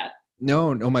doing that.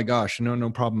 No, oh my gosh, no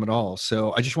problem at all.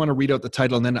 So I just want to read out the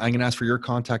title and then I'm going to ask for your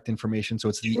contact information. So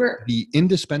it's the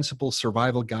Indispensable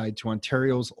Survival Guide to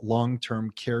Ontario's Long-Term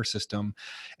Care System.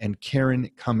 And Karen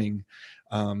Cumming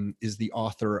is the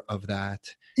author of that.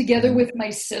 Together with my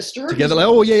sister. Together, like,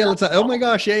 oh yeah, let's. Oh my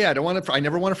gosh, yeah. I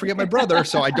never want to forget my brother,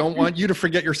 so I don't want you to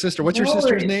forget your sister. What's your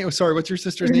sister's name? Sorry, what's your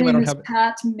sister's name? Her I name don't is have it.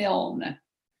 Pat Milne.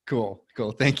 Cool.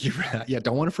 Thank you for that. Yeah,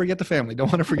 don't want to forget the family.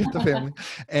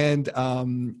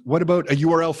 And what about a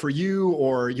URL for you,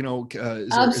 or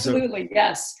Absolutely,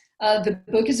 yes. The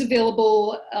book is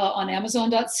available on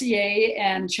Amazon.ca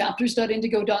and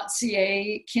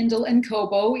chapters.indigo.ca, Kindle and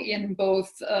Kobo in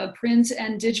both print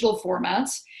and digital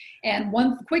formats. And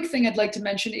one quick thing I'd like to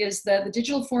mention is that the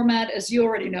digital format, as you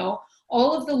already know,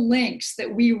 all of the links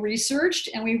that we researched,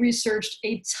 and we researched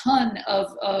a ton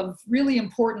of really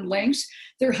important links,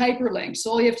 they're hyperlinks.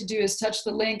 So all you have to do is touch the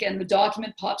link and the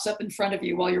document pops up in front of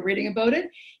you while you're reading about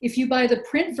it. If you buy the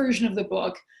print version of the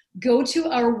book, go to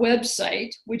our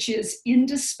website, which is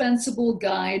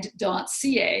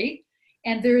indispensableguide.ca,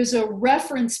 and there is a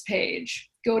reference page.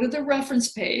 Go to the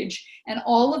reference page, and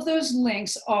all of those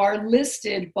links are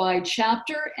listed by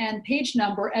chapter and page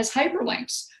number as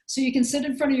hyperlinks. So you can sit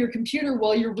in front of your computer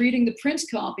while you're reading the print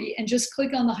copy and just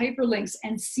click on the hyperlinks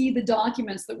and see the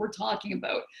documents that we're talking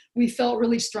about. We felt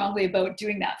really strongly about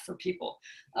doing that for people.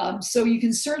 So you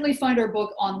can certainly find our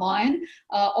book online.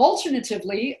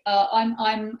 Alternatively,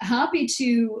 I'm happy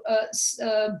to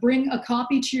bring a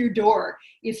copy to your door.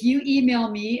 If you email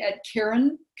me at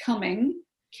Karen Cumming,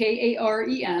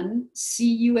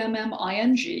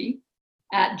 KarenCumming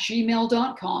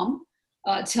 @gmail.com.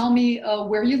 Tell me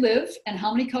where you live and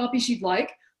how many copies you'd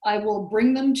like. I will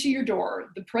bring them to your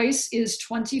door. The price is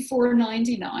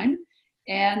 $24.99.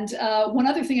 And one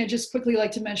other thing I'd just quickly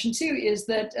like to mention too is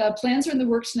that plans are in the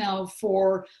works now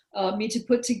for me to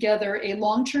put together a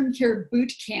long-term care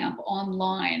boot camp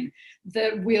online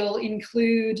that will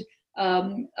include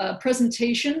a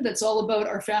presentation that's all about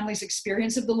our family's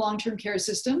experience of the long-term care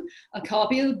system, a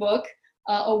copy of the book,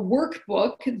 a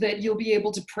workbook that you'll be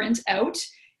able to print out,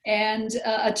 and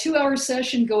a 2-hour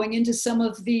session going into some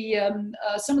of the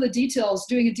details,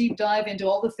 doing a deep dive into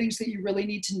all the things that you really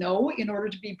need to know in order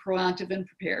to be proactive and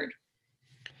prepared.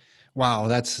 Wow,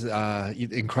 that's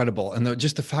incredible. And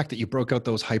just the fact that you broke out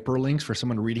those hyperlinks for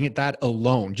someone reading it,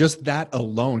 just that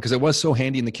alone, because it was so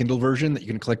handy in the Kindle version that you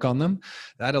can click on them,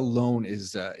 that alone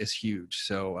is huge.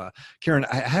 So Karen,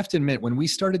 I have to admit, when we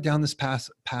started down this path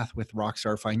with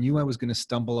Rockstar, if I knew I was going to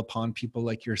stumble upon people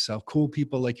like yourself, cool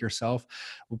people like yourself,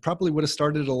 we probably would have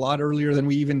started a lot earlier than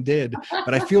we even did.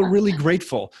 But I feel really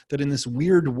grateful that in this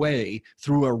weird way,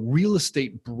 through a real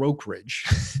estate brokerage,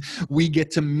 we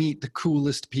get to meet the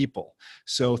coolest people.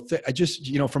 So I just,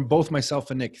 from both myself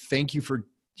and Nick, thank you for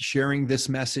sharing this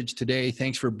message today.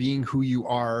 Thanks for being who you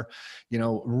are.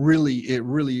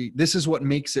 Really, this is what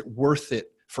makes it worth it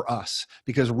for us,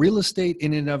 because real estate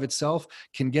in and of itself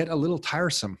can get a little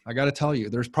tiresome. I got to tell you,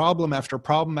 there's problem after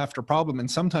problem after problem.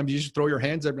 And sometimes you just throw your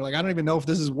hands up and you're like, I don't even know if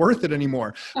this is worth it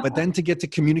anymore. But then to get to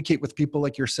communicate with people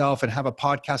like yourself and have a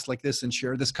podcast like this and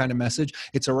share this kind of message,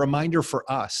 it's a reminder for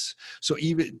us. So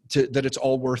that it's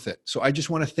all worth it. So I just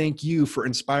want to thank you for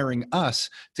inspiring us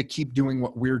to keep doing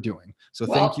what we're doing. So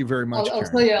thank you very much, I'll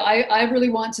tell you, I really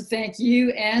want to thank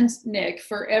you and Nick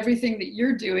for everything that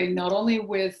you're doing, not only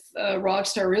with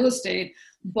Rockstar Real Estate,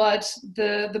 but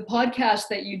the podcast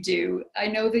that you do. I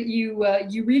know that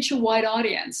you reach a wide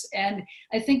audience, and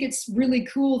I think it's really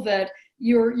cool that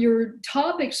your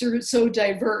topics are so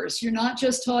diverse. You're not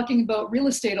just talking about real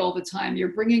estate all the time. You're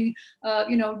bringing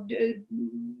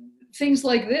things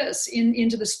like this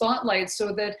into the spotlight,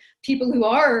 so that people who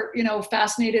are,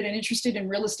 fascinated and interested in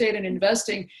real estate and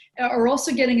investing are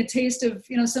also getting a taste of,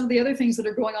 some of the other things that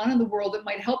are going on in the world that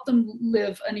might help them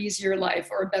live an easier life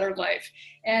or a better life.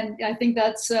 And I think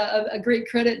that's a great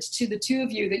credit to the two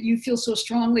of you, that you feel so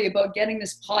strongly about getting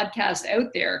this podcast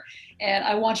out there. And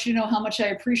I want you to know how much I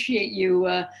appreciate you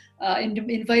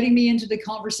inviting me into the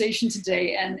conversation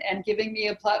today and giving me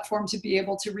a platform to be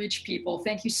able to reach people.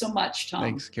 Thank you so much, Tom.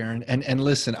 Thanks, Karen. And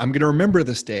listen, I'm going to remember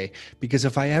this day, because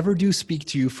if I ever do speak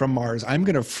to you from Mars, I'm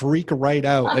going to freak right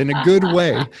out in a good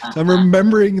way. So I'm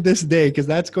remembering this day, because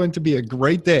that's going to be a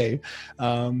great day.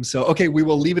 Okay, we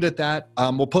will leave it at that.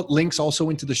 We'll put links also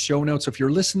into the show notes. So if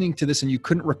you're listening to this and you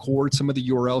couldn't record some of the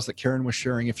URLs that Karen was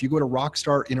sharing, if you go to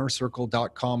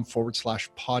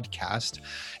rockstarinnercircle.com/podcast,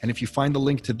 and if you find the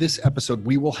link to this episode,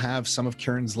 we will have some of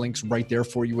Karen's links right there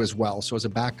for you as well. So as a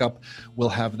backup, we'll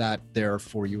have that there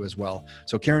for you as well.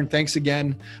 So Karen, thanks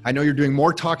again. I know you're doing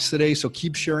more talks today, so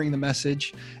keep sharing the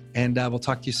message, and we'll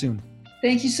talk to you soon.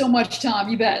 Thank you so much, Tom.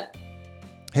 You bet.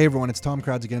 Hey everyone, it's Tom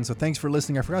Crowds again. So thanks for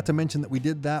listening. I forgot to mention that we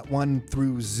did that one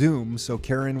through Zoom. So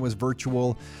Karen was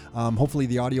virtual. Hopefully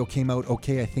the audio came out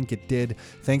okay. I think it did.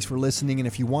 Thanks for listening. And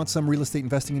if you want some real estate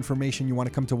investing information, you want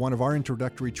to come to one of our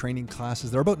introductory training classes.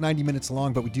 They're about 90 minutes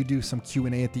long, but we do some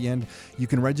Q&A at the end. You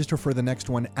can register for the next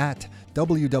one at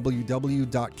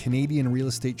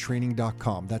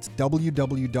www.canadianrealestatetraining.com. That's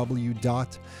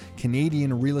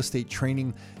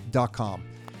www.canadianrealestatetraining.com.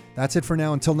 That's it for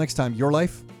now. Until next time, your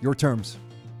life, your terms.